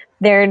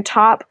 their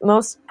top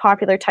most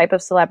popular type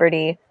of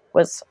celebrity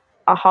was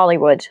a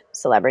Hollywood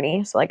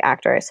celebrity, so like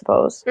actor, I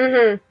suppose.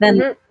 Mm-hmm. Then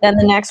Mm-hmm. then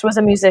the next was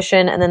a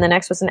musician, and then the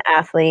next was an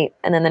athlete,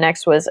 and then the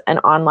next was an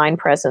online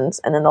presence,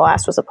 and then the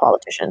last was a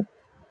politician.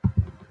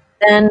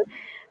 Then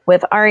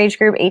with our age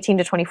group, 18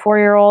 to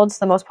 24-year-olds,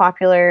 the most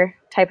popular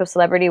type of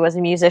celebrity was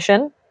a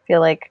musician. I feel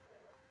like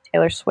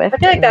Taylor I Swift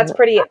feel like and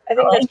I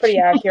think that's pretty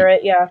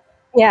accurate. Yeah.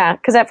 yeah,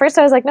 because at first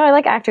I was like, no, I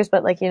like actors,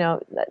 but like, you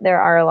know,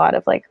 there are a lot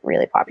of like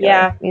really popular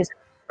Yeah. music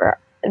for,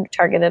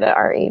 targeted at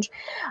our age.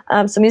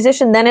 So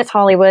musician, then it's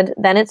Hollywood,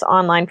 then it's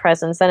online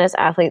presence, then it's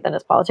athlete, then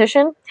it's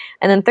politician.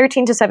 And then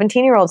 13 to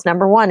 17-year-olds,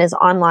 number one is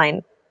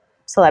online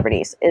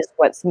celebrities is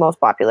what's most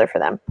popular for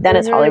them. Then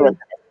it's Hollywood, Mm-hmm.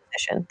 then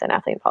it's musician, then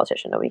athlete and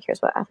politician. Nobody cares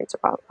about athletes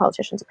or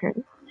politicians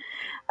apparently.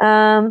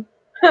 Um,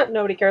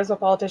 Nobody cares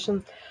about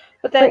politicians.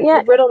 But but then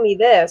yeah, riddle me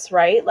this,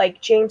 right?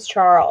 Like James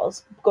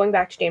Charles, going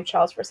back to James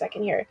Charles for a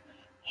second here,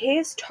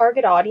 his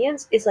target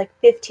audience is like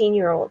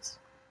 15-year-olds.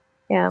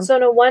 yeah. So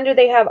no wonder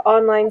they have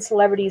online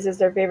celebrities as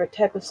their favorite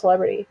type of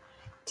celebrity.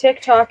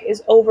 TikTok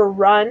is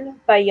overrun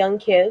by young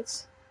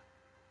kids.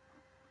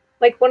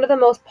 Like one of the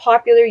most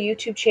popular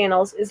YouTube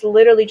channels is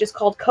literally just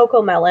called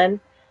Coco Melon,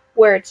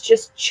 where it's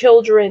just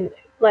children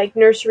like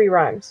nursery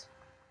rhymes.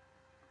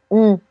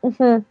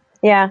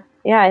 Yeah,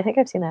 yeah, I think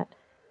I've seen that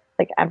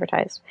like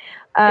advertised.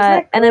 Isn't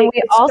that And then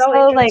great? It's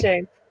so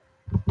interesting.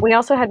 we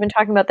also had been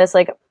talking about this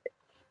like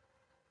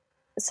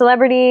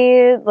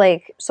celebrity,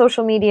 like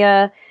social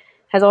media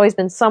has always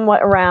been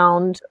somewhat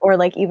around, or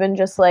like even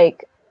just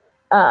like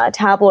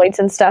tabloids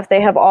and stuff. They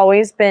have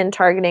always been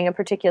targeting a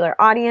particular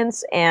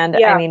audience, and I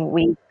Yeah. mean,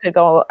 we could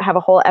go have a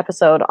whole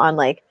episode on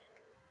like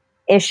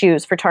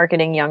issues for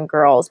targeting young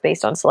girls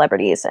based on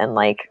celebrities and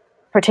like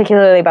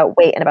particularly about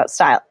weight and about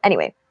style.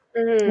 Anyway,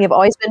 Mm-hmm. we've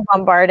always been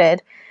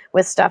bombarded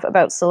with stuff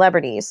about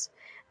celebrities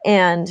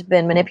and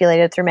been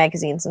manipulated through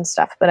magazines and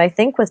stuff. But I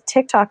think with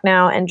TikTok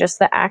now and just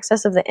the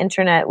access of the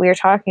internet, we were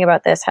talking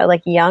about this, how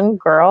like young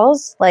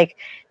girls, like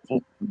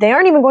they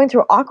aren't even going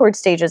through awkward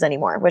stages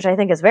anymore, which I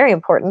think is very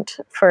important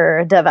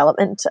for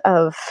development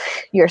of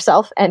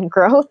yourself and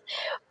growth.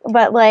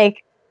 But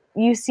like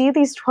you see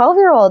these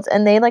 12-year-olds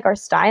and they like are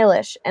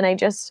stylish. And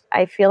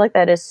I feel like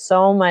that is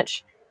so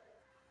much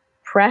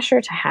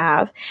pressure to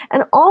have.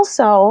 And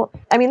also,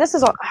 I mean, this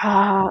is all,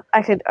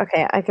 I could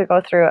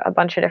go through a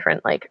bunch of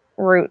different like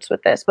routes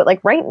with this, but like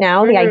right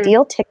now, the Mm-hmm.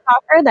 ideal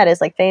TikToker that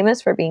is like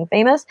famous for being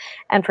famous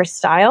and for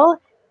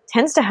style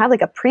tends to have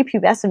like a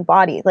prepubescent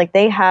body. Like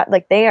they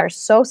are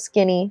so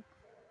skinny.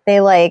 They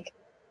like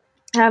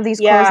have these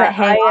clothes that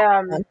Yeah, hang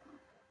off them.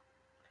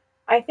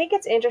 I think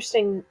it's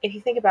interesting if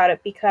you think about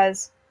it,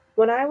 because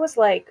when I was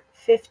like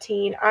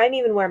 15, I didn't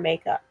even wear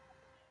makeup.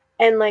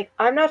 And like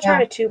I'm not trying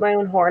Yeah. to toot my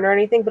own horn or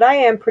anything, but I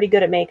am pretty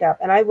good at makeup,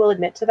 and I will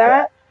admit to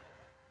that.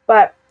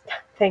 But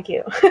thank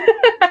you.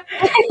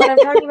 But I'm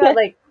talking about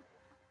like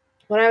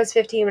when I was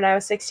 15, when I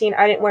was 16,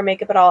 I didn't wear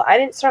makeup at all. I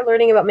didn't start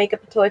learning about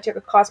makeup until I took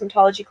a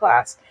cosmetology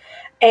class.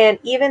 And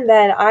even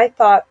then, I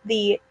thought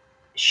the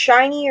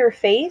shinier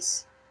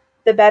face,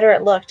 the better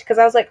it looked. Because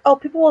I was like, oh,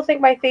 people will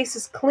think my face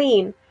is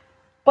clean,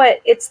 but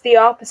it's the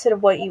opposite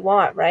of what you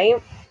want,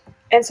 right?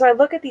 And so I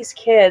look at these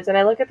kids and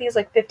I look at these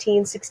like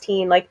 15,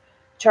 16, like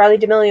Charlie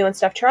D'Amelio and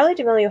stuff. Charlie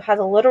D'Amelio has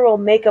a literal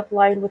makeup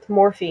line with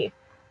Morphe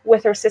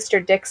with her sister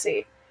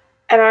Dixie.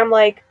 And I'm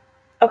like,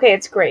 okay,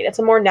 it's great. It's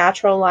a more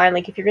natural line.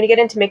 Like if you're going to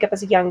get into makeup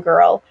as a young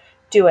girl,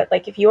 do it.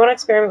 Like if you want to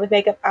experiment with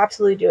makeup,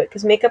 absolutely do it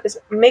because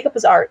makeup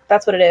is art.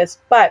 That's what it is.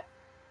 But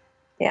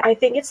Yeah. I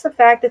think it's the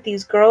fact that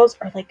these girls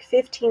are like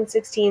 15,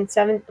 16,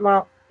 7,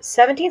 well,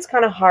 17 is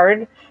kind of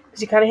hard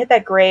because you kind of hit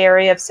that gray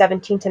area of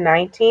 17 to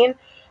 19.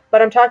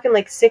 But I'm talking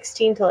like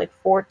 16 to like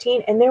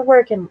 14, and they're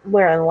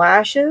wearing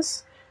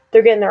lashes.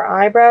 They're getting their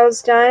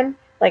eyebrows done,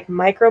 like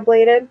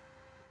microbladed.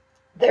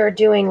 They're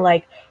doing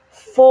like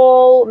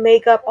full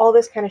makeup, all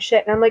this kind of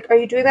shit. And I'm like, are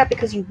you doing that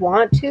because you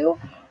want to?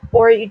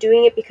 Or are you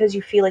doing it because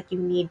you feel like you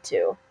need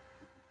to?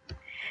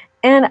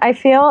 And I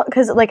feel,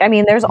 because, like, I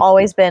mean, there's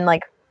always been,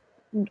 like,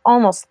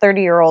 almost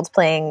 30-year-olds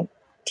playing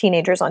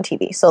teenagers on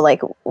TV. So,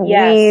 like,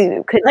 Yes.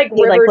 we could Like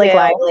see, like, Blake Riverdale.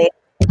 Lively.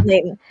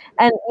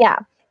 And, yeah.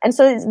 And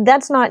so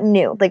that's not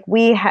new. Like,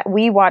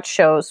 we watch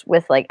shows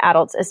with, like,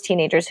 adults as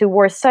teenagers who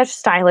wore such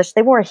stylish,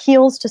 they wore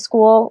heels to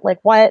school, like,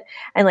 what?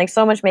 And, like,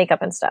 so much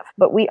makeup and stuff.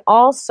 But we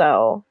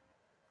also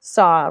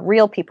saw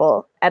real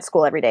people at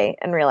school every day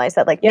and realized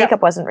that, like, Yep.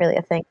 makeup wasn't really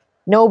a thing.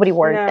 Nobody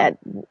wore No. it,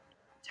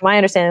 to my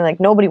understanding, like,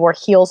 nobody wore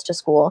heels to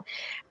school,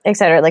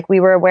 etc. Like, we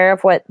were aware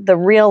of what the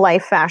real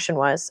life fashion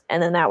was,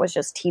 and then that was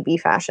just TV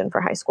fashion for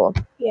high school.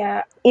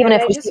 Yeah. Even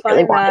And if I we just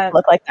secretly find wanted to that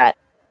look like that.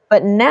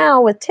 But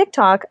now with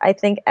TikTok, I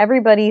think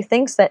everybody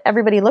thinks that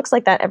everybody looks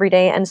like that every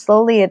day, and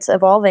slowly it's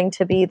evolving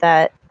to be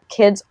that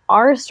kids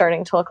are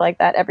starting to look like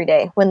that every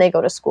day when they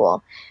go to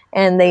school,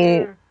 and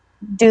they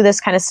do this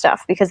kind of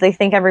stuff because they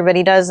think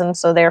everybody does, and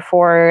so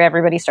therefore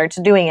everybody starts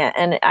doing it.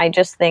 And I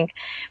just think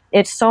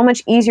it's so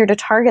much easier to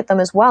target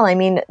them as well. I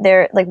mean,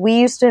 they're like, we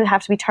used to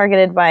have to be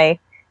targeted by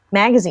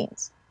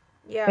magazines.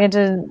 Yeah. We had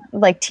to,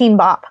 like, Teen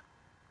Bop,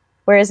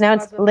 whereas now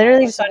it's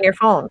literally just on your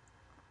phone.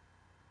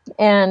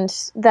 And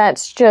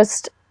that's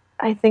just,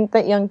 I think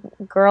that young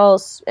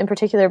girls in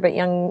particular, but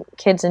young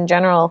kids in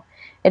general,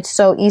 it's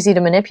so easy to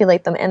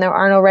manipulate them, and there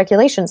are no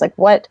regulations. Like,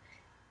 what,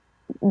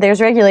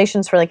 there's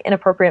regulations for, like,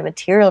 inappropriate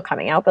material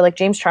coming out, but, like,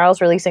 James Charles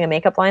releasing a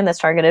makeup line that's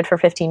targeted for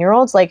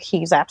 15-year-olds, like,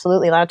 he's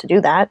absolutely allowed to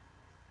do that.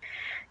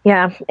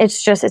 Yeah,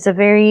 it's just, it's a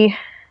very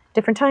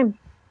different time.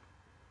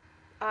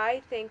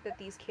 I think that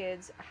these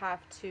kids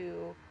have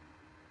to.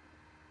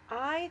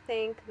 I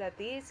think that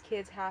these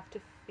kids have to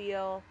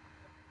feel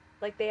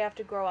like they have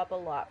to grow up a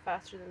lot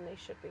faster than they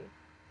should be.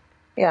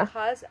 Yeah.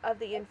 Because of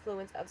the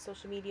influence of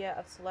social media,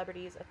 of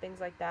celebrities, of things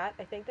like that,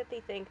 I think that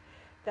they think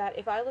that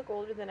if I look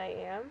older than I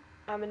am,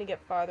 I'm going to get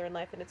farther in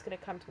life and it's going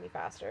to come to me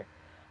faster.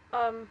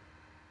 Um,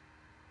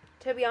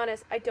 to be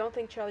honest, I don't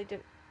think Charlie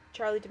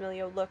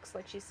D'Amelio looks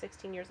like she's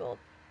 16 years old.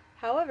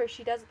 However,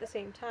 she does at the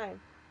same time.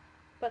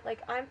 But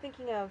like I'm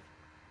thinking of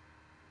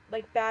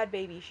like Bad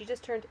Baby. She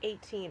just turned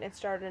 18 and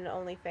started an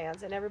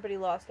OnlyFans and everybody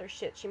lost their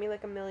shit. She made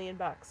like $1 million.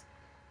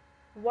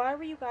 Why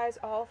were you guys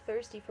all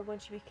thirsty for when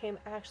she became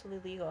actually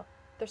legal?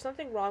 There's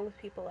something wrong with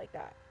people like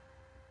that.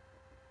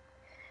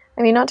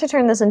 I mean, not to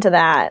turn this into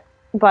that,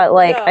 but,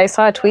 like, No. I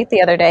saw a tweet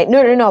the other day.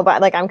 No,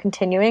 but, like, I'm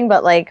continuing,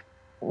 but, like,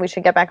 we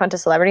should get back onto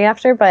celebrity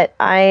after. But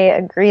I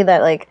agree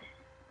that, like,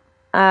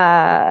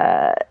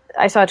 I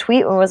saw a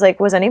tweet and was like,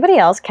 was anybody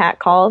else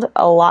catcalled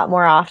a lot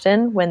more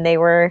often when they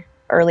were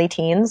early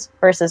teens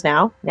versus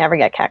now? Never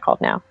get catcalled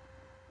now.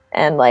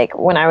 And, like,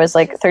 when I was,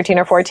 like, 13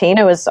 or 14,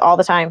 it was all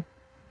the time.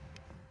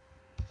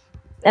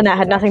 And that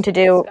had nothing to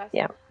do,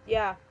 Yeah.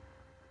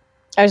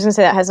 I was going to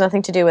say that has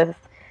nothing to do with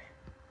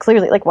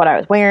clearly, like, what I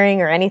was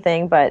wearing or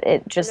anything, but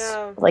it just,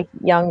 like,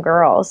 young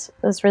girls.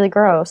 It's really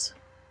gross.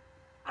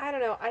 I don't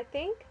know. I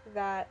think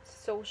that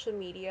social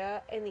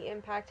media and the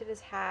impact it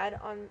has had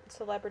on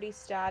celebrity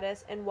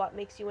status and what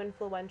makes you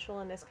influential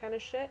and this kind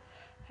of shit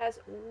has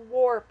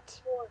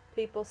warped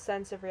people's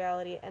sense of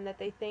reality, and that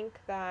they think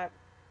that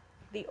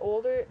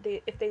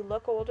if they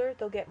look older,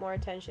 they'll get more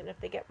attention. If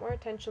they get more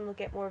attention, they'll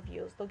get more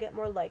views. They'll get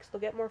more likes. They'll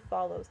get more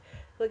follows.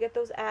 They'll get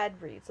those ad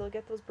reads. They'll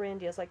get those brand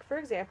deals. Like, for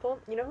example,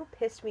 you know who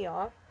pissed me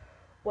off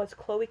was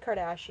Khloe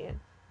Kardashian.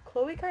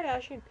 Khloe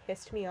Kardashian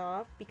pissed me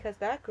off because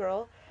that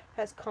girl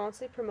has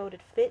constantly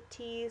promoted fit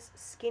teas,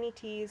 skinny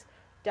teas,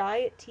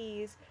 diet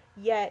teas,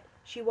 yet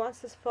she wants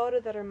this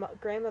photo that her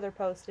grandmother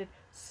posted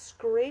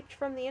scraped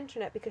from the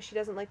internet because she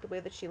doesn't like the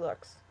way that she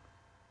looks.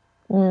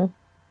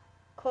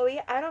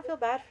 Khloe, I don't feel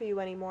bad for you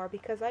anymore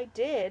because I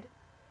did.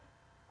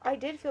 I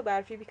did feel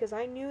bad for you because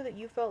I knew that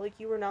you felt like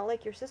you were not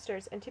like your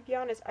sisters, and to be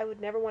honest, I would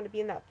never want to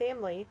be in that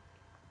family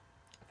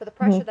for the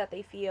pressure that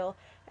they feel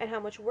and how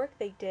much work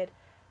they did.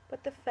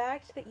 But the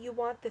fact that you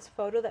want this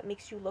photo that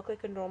makes you look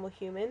like a normal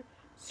human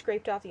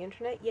scraped off the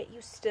internet, yet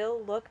you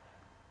still look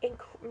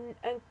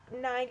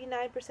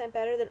 99%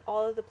 better than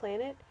all of the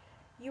planet,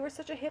 you are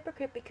such a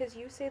hypocrite because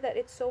you say that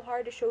it's so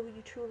hard to show who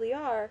you truly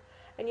are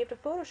and you have to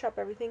Photoshop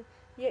everything,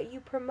 yet you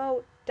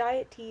promote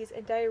diet teas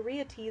and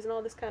diarrhea teas and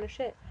all this kind of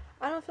shit.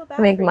 I don't feel bad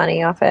Make for money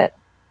you. off it.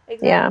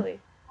 Exactly.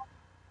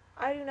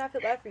 I do not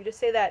feel bad for you to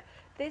say that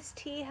this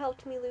tea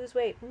helped me lose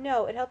weight.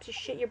 No, it helps you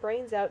shit your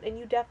brains out, and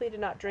you definitely did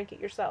not drink it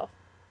yourself.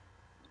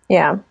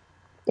 Yeah.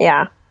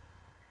 Yeah.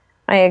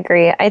 I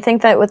agree. I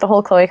think that with the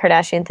whole Khloe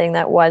Kardashian thing,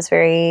 that was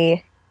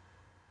very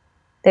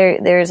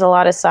there's a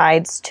lot of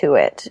sides to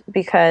it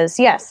because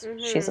yes,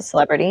 she's a Mm-hmm.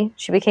 celebrity.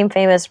 She became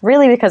famous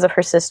really because of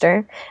her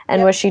sister.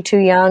 And Yep. was she too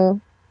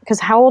young? Because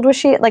how old was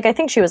she? Like I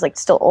think she was like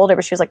still older,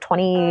 but she was like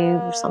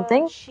 20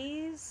 something.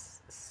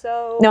 She's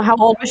No, how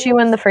old was how she old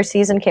when the is? first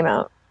season came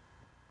out?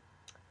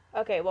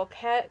 Okay, well,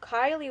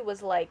 Kylie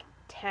was like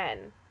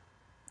 10,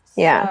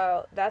 Yeah.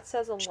 so that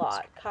says a She's,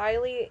 lot.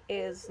 Kylie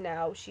is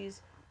now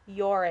she's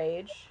your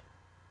age,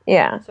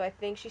 yeah. so I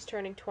think she's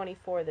turning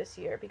 24 this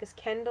year because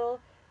Kendall's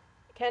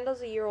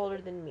a year older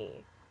than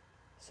me.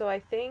 So I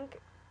think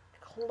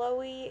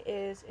Khloe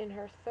is in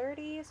her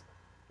 30s.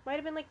 Might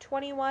have been like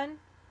 21,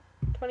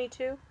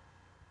 22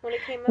 when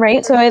it came out, the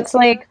Right? So first season it's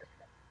came out. like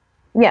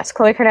yes,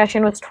 Khloe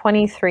Kardashian was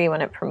 23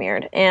 when it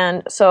premiered.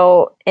 And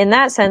so in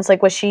that sense,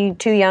 like was she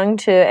too young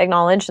to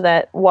acknowledge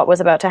that what was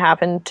about to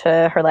happen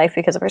to her life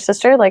because of her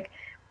sister? Like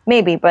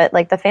maybe, but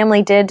like the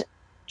family did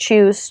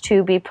choose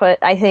to be put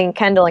I think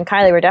Kendall and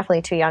Kylie were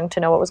definitely too young to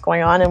know what was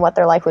going on and what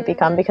their life would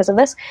become Mm-hmm. because of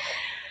this.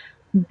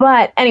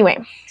 But anyway,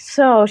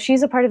 so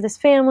she's a part of this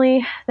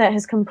family that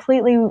has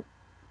completely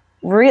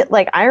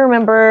like I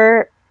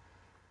remember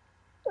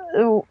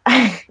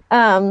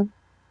um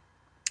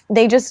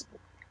they just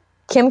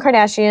Kim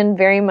Kardashian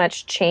very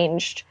much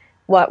changed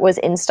what was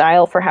in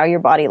style for how your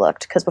body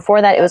looked. Because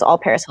before that, it was Yep. all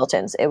Paris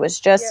Hilton's. It was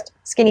Yep. just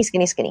skinny,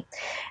 skinny, skinny.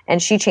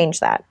 And she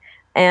changed that.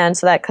 And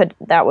so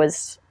that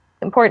was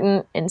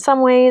important in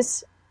some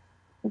ways,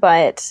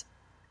 but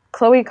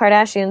Khloe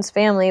Kardashian's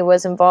family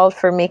was involved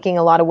for making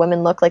a lot of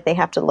women look like they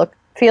have to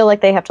feel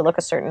like they have to look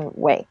a certain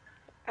way.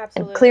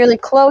 And Absolutely. clearly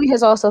Khloe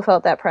has also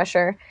felt that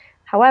pressure.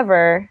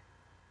 However,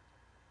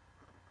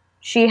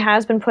 she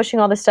has been pushing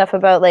all this stuff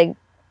about like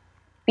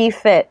be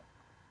fit,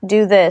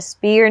 do this,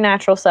 be your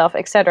natural self,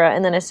 etc.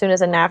 And then as soon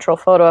as a natural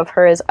photo of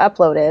her is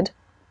uploaded,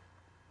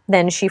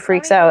 then she It's not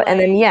freaks even out. And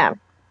then like yeah.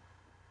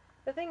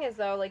 the thing is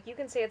though, like you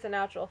can say it's a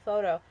natural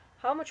photo.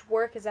 How much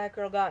work has that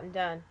girl gotten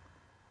done?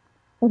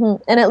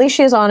 And at least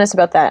she is honest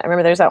about that. I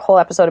remember there's that whole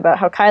episode about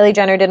how Kylie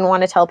Jenner didn't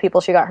want to tell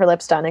people she got her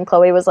lips done, and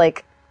Khloe was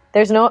like,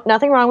 "There's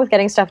nothing wrong with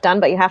getting stuff done,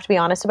 but you have to be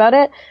honest about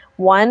it.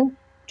 One,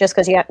 just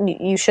because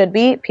you should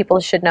be, people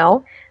should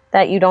know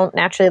that you don't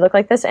naturally look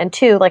like this, and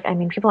two, like I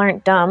mean, people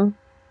aren't dumb.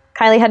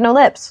 Kylie had no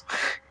lips,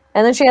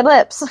 and then she had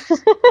lips.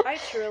 I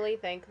truly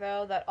think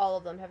though that all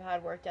of them have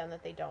had work done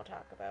that they don't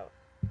talk about.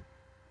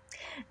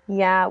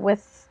 Yeah,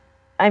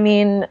 I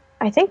mean,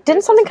 I think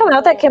didn't There's this something come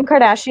out that whole Kim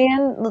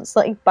Kardashian's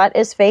like butt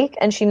is fake,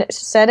 and she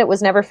said it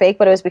was never fake,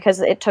 but it was because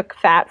it took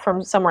fat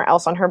from somewhere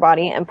else on her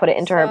body and put it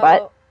into her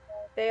butt. so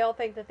they all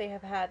think that they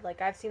have had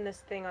like I've seen this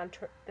thing on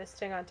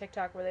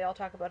TikTok where they all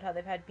talk about how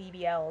they've had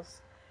BBLs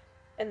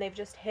and they've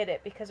just hid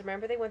it because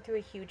remember they went through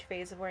a huge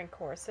phase of wearing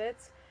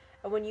corsets.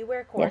 And when you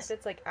wear Yes,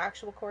 corsets, like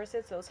actual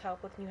corsets, those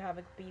help with when you have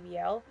a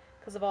BBL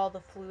because of all the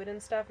fluid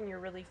and stuff, and you're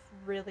really,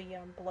 really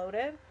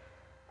bloated.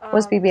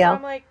 was So I'm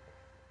BBL. like,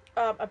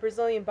 a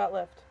Brazilian butt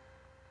lift.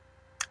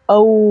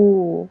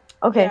 Oh,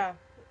 okay. Yeah,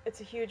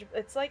 it's a huge.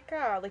 It's like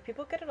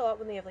people get it a lot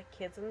when they have like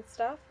kids and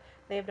stuff.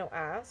 They have no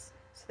ass,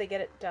 so they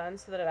get it done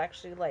so that it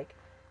actually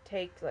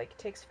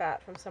takes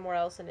fat from somewhere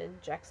else and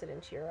injects it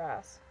into your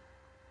ass.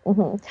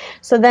 hmm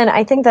So then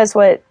I think that's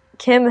what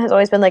Kim has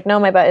always been like. No,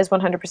 my butt is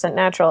 100%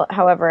 natural.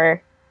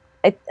 However,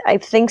 I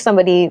think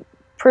somebody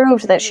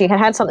proved that she Mhm. had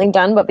had something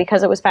done, but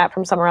because it was fat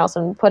from somewhere else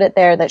and put it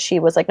there, that she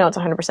was like, no, it's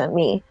 100%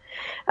 me.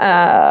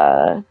 Mhm.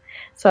 Uh,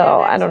 She had an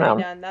so I don't X-ray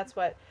know. done. That's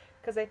what,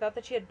 because they thought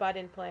that she had butt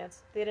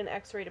implants. They did an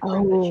X-ray to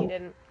prove that she Oh,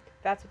 didn't.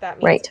 That's what that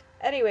means. right.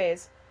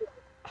 Anyways,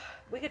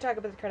 we could talk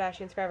about the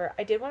Kardashians forever.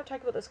 I did want to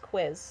talk about this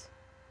quiz.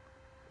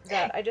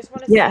 That I just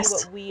want to see Yes.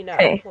 what we know.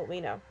 Okay. What we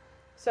know.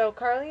 So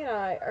Carly and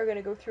I are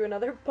gonna go through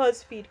another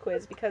BuzzFeed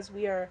quiz because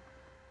we are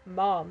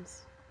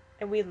moms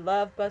and we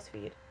love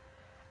BuzzFeed.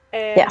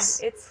 And Yes.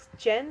 it's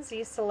Gen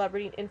Z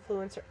celebrity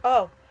influencer.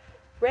 Oh,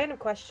 random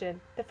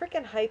question. The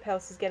freaking Hype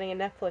House is getting a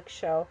Netflix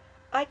show.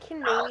 I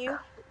can name you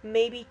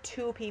maybe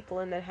two people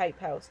in the Hype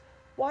House.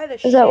 Why the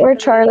Is that shit where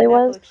are they getting a Charlie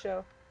was? Netflix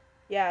show?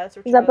 Yeah, that's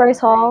where Is that Charlie Bryce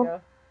was. There you Hall?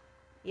 go.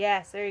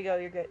 Yes, there you go.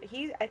 You're good.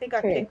 He, I think,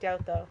 got Okay. kicked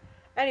out though.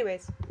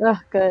 Anyways, Oh,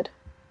 good.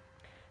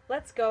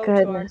 let's go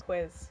to our Goodness.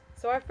 quiz.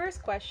 So our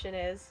first question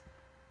is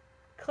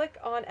click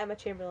on Emma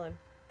Chamberlain.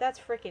 That's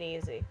freaking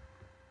easy.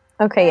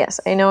 Okay, yes.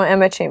 I Next, know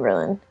Emma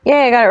Chamberlain.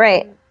 Yay, I got it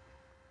right.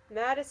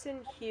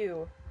 Madison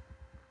Hugh.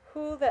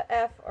 Who the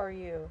F are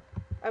you?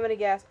 I'm gonna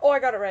guess. Oh, I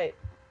got it right.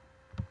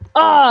 Oh,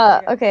 Ah,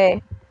 okay.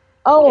 okay.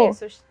 Okay, Oh,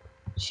 so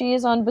she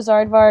is on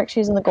Bizarre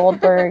She's in the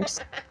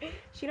Goldbergs.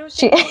 she knows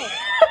She J Lo.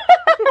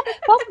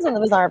 Paulson's in the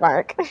Bizarre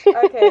Bark.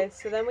 Okay,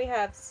 so then we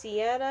have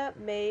Sienna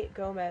May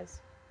Gomez.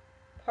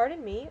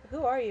 Pardon me,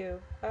 who are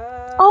you?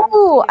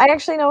 Oh, I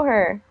actually know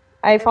her.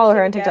 I I'm gonna follow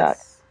her take a on TikTok.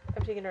 guess.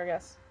 I'm taking her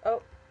guess.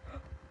 Oh,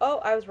 oh,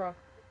 I was wrong.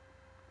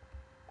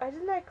 I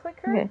didn't I click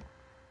her? Okay.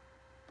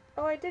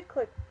 Oh, I did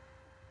click.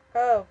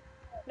 Oh,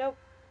 nope.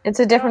 It's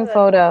a I don't different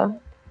have that.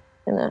 photo.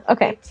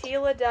 Okay.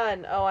 Tila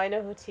Dunn. Oh, I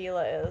know who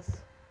Tila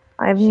is.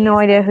 I have no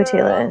She's idea the who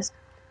Tila girl- is.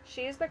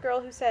 She's the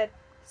girl who said,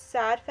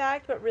 sad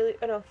fact, but really,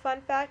 oh no,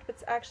 fun fact, but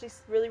it's actually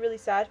really, really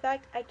sad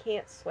fact, I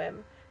can't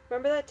swim.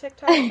 Remember that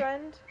TikTok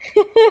trend?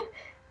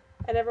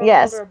 And everyone called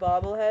Yes. her a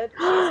bobblehead?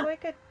 She's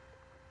like a,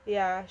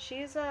 yeah,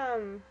 she's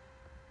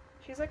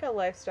like a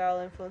lifestyle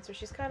influencer.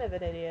 She's kind of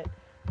an idiot.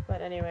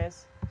 But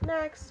anyways,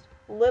 next,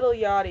 Little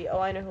Yachty. Oh,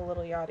 I know who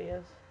Little Yachty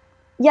is.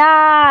 Yeah,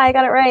 I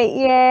got it right.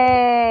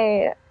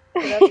 Yay.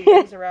 So that's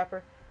he's a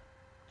rapper.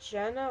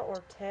 Jenna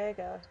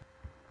Ortega.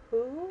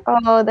 Who?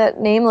 Oh, that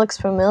name looks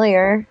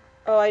familiar.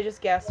 Oh, I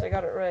just guessed. I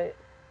got it right.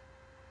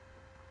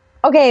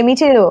 Okay, me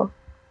too.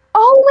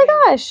 Oh my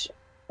Okay. gosh.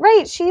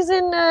 Right, she's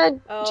in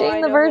Oh,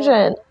 Jane the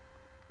Virgin.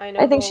 I know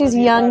I who think she's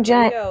Olivia young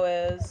Jane. Rodrigo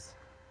is.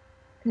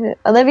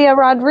 Olivia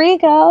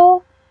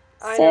Rodrigo.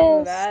 I know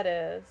who Sis. that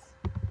is.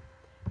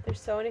 There's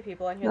so many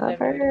people on here that I Love have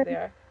no idea her. who they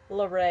are.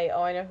 Lorray.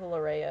 Oh, I know who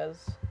Lorray is.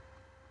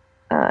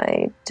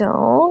 I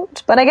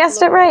don't, but I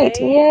guessed it right.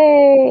 Lorray-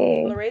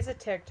 Yay. Lorray's a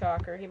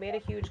TikToker. He made a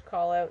huge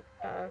call out.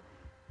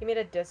 He made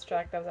a diss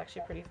track that was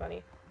actually pretty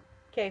funny.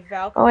 Okay,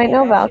 Valkyrie. Oh, I know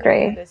actually know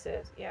Valkyrie. who this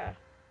is. Yeah.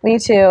 Me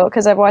too,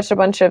 because I've watched a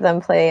bunch of them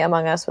play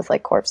Among Us with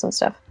like Corpse and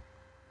stuff.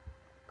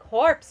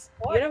 Corpse.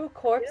 You know who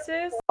Corpse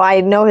is?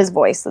 I know his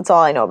voice. That's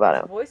all I know about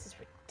His him. voice is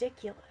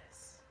ridiculous.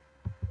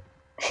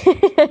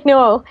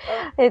 No.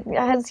 Oh,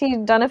 Has he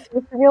done a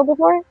face reveal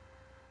before?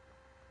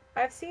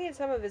 I've seen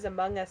some of his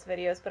Among Us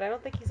videos, but I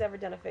don't think he's ever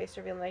done a face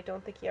reveal, and I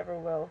don't think he ever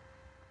will.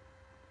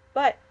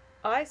 But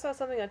I saw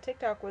something on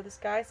TikTok where this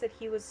guy said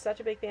he was such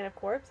a big fan of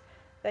Corpse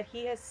that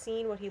he has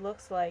seen what he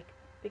looks like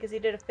because he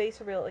did a face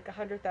reveal at like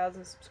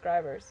 100,000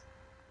 subscribers.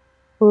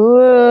 Ooh.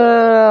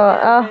 Yeah,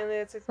 Oh, apparently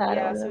that's sad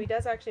yeah. on So him. he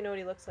does actually know what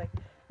he looks like.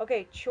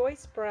 Okay,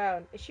 Choice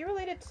Brown. Is she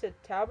related to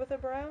Tabitha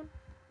Brown,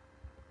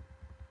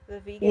 the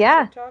vegan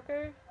Yeah. TikToker?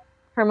 Her Okay,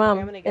 I'm mom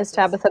gonna guess is this.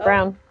 Tabitha Oh,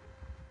 Brown.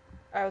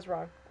 I was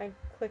wrong. I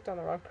clicked on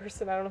the wrong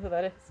person. I don't know who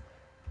that is.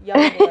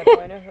 Youngblood.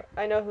 Oh,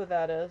 I know who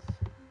that is.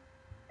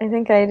 I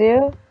think I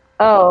do.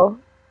 Oh,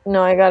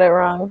 no, I got it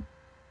wrong.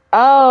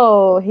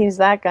 Oh, he's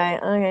that guy.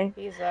 Okay.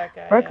 He's that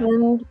guy. Yeah.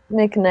 Brooklyn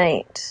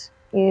McKnight.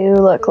 You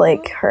look Who?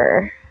 like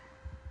her.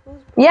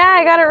 Who's Yeah,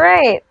 I got it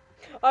Brooklyn? right.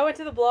 I went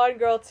to the blonde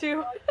girl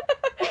too.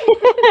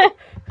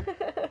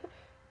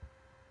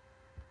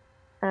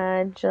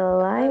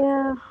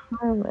 Jelaya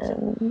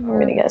Harmon. I'm gonna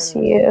Harmon. guess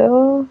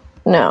you.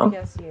 I'm gonna No.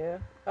 guess you.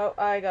 Oh,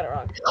 I got it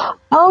wrong.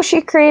 Oh,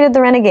 she created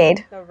the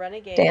Renegade The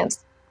Renegade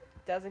dance.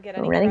 doesn't get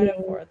any Renegade.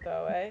 credit for it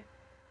though, eh?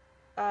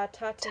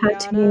 Tatiana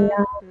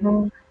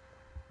Tatiana.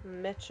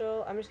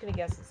 Mitchell. I'm just gonna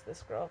guess it's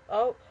this girl.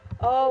 Oh,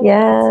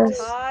 Yes.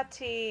 it's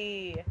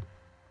Tati.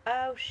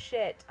 Oh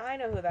shit, I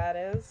know who that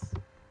is.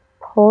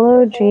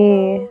 Polo G.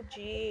 Polo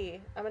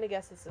G. I'm gonna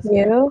guess it's this guy.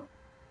 You?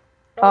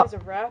 Oh, Oh, he's a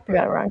rapper. I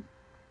got it wrong.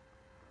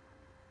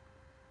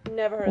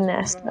 Never heard of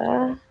this person in my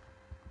whole Nesta. life.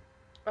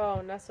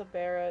 Oh, Nessa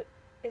Barrett.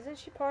 Isn't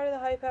she part of the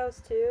Hype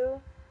House too?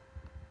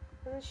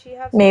 Doesn't she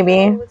have some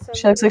Maybe. drama with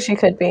She looks like somebody? she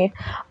could be.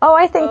 Oh,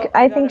 I think Oh,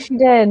 I I got think it. she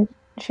did.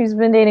 She's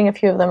been dating a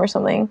few of them or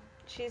something.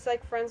 She's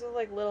like friends with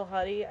like Lil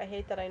Huddy. I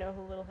hate that I know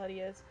who Lil Huddy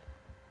is.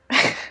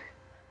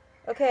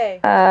 Okay.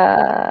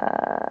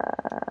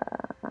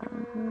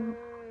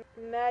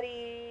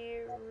 Maddie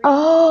Reed.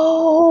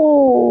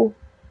 Oh,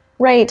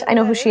 right. You I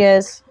know who she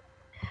is.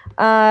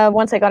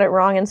 Once I got it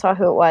wrong and saw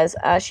who it was.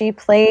 She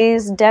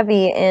plays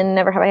Debbie in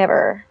Never Have I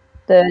Ever,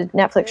 the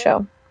Netflix Yeah.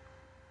 show.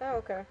 Oh,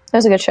 okay. That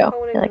was a good show.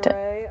 Conan I liked it.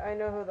 Gray. I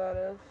know who that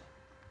is.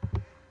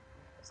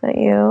 Is that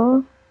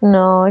you?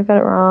 No, I got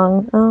it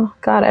wrong. Oh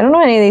God, I don't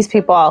know any of these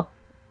people.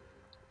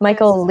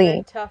 Michael This is very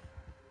Lee. tough.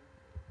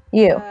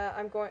 You.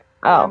 I'm going.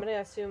 Oh. Yeah, I'm gonna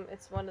assume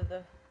it's one of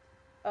the.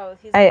 Oh,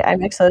 he's. I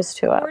mix those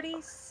two up.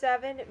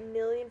 47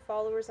 million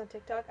followers on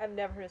TikTok. I've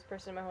never heard this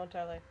person in my whole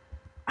entire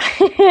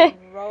life.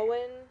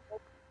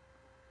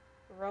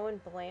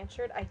 Rowan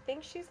Blanchard. I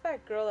think she's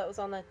that girl that was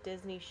on that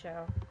Disney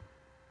show.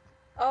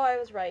 Oh, I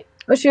was right.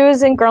 Oh, she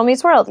was in Girl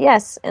Meets World.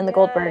 Yes, and the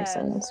Goldbergs Yes.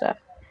 and stuff.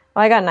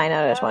 Well, I got 9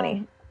 out of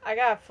 20. I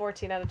got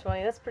 14 out of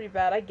 20. That's pretty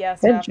bad. I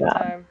guess Good half the job.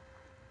 time.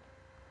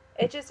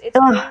 It's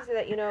Ugh. crazy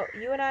that,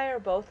 you and I are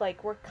both,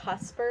 like, we're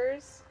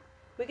cuspers.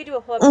 We could do a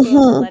whole episode of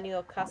Mhm.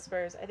 millennial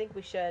cuspers. I think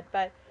we should.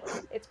 But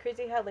it's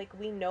crazy how, like,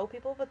 we know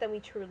people, but then we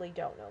truly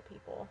don't know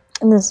people.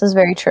 And this is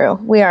very true.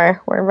 We're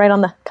right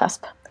on the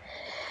cusp.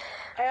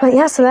 But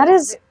yeah, so that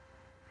is.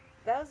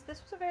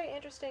 This was a very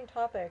interesting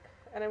topic,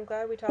 and I'm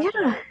glad we talked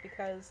about it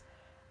because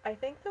I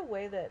think the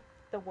way that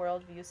the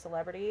world views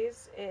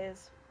celebrities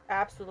is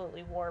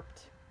absolutely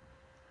warped.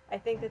 I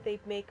think that they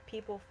make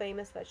people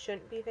famous that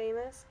shouldn't be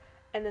famous,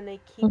 and then they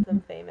keep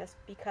them famous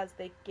because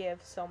they give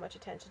so much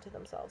attention to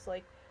themselves.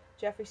 Like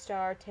Jeffree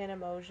Star, Tana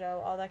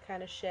Mojo, all that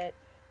kind of shit.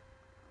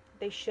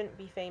 They shouldn't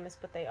be famous,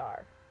 but they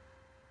are.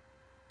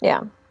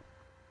 Yeah.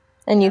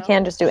 And you know?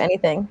 can just do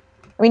anything.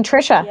 I mean,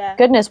 Trisha, Yeah.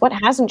 goodness, what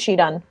hasn't she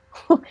done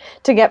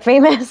to get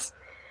famous?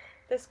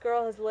 This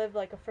girl has lived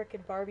like a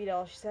freaking Barbie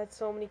doll. She's had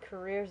so many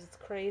careers. It's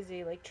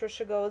crazy. Like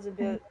Trisha goes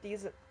and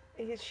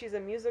she's a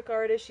music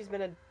artist. She's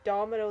been a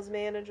Domino's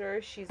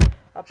manager. She's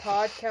a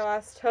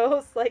podcast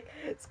host. Like,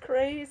 it's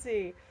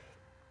crazy.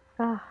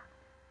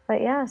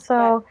 But yeah,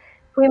 so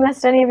if we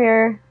missed any of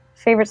your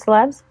favorite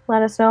celebs,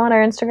 let us know on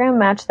our Instagram,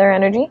 Match Their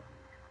Energy.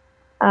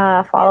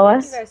 Follow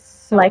Thank us, you guys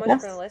so like much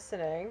us. for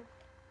listening.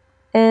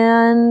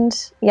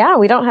 And yeah,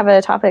 we don't have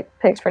a topic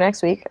picked for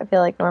next week. I feel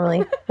like normally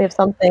we have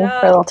something for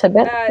a little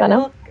tidbit. But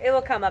no.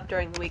 It'll come up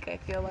during the week, I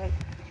feel like.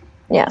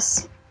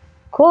 Yes.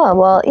 Cool.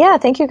 Well, yeah,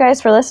 thank you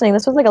guys for listening.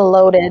 This was like a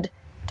loaded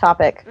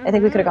topic. I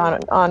think we could have gone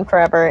on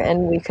forever,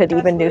 and we could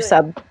even do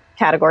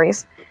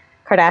subcategories.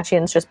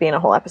 Kardashians just being a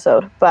whole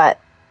episode. But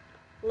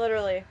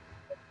literally.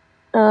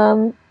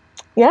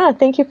 Yeah,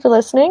 thank you for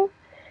listening.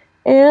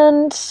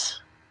 And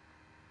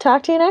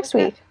talk to you next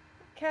week.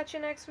 Catch you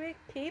next week,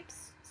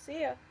 peeps.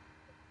 See ya.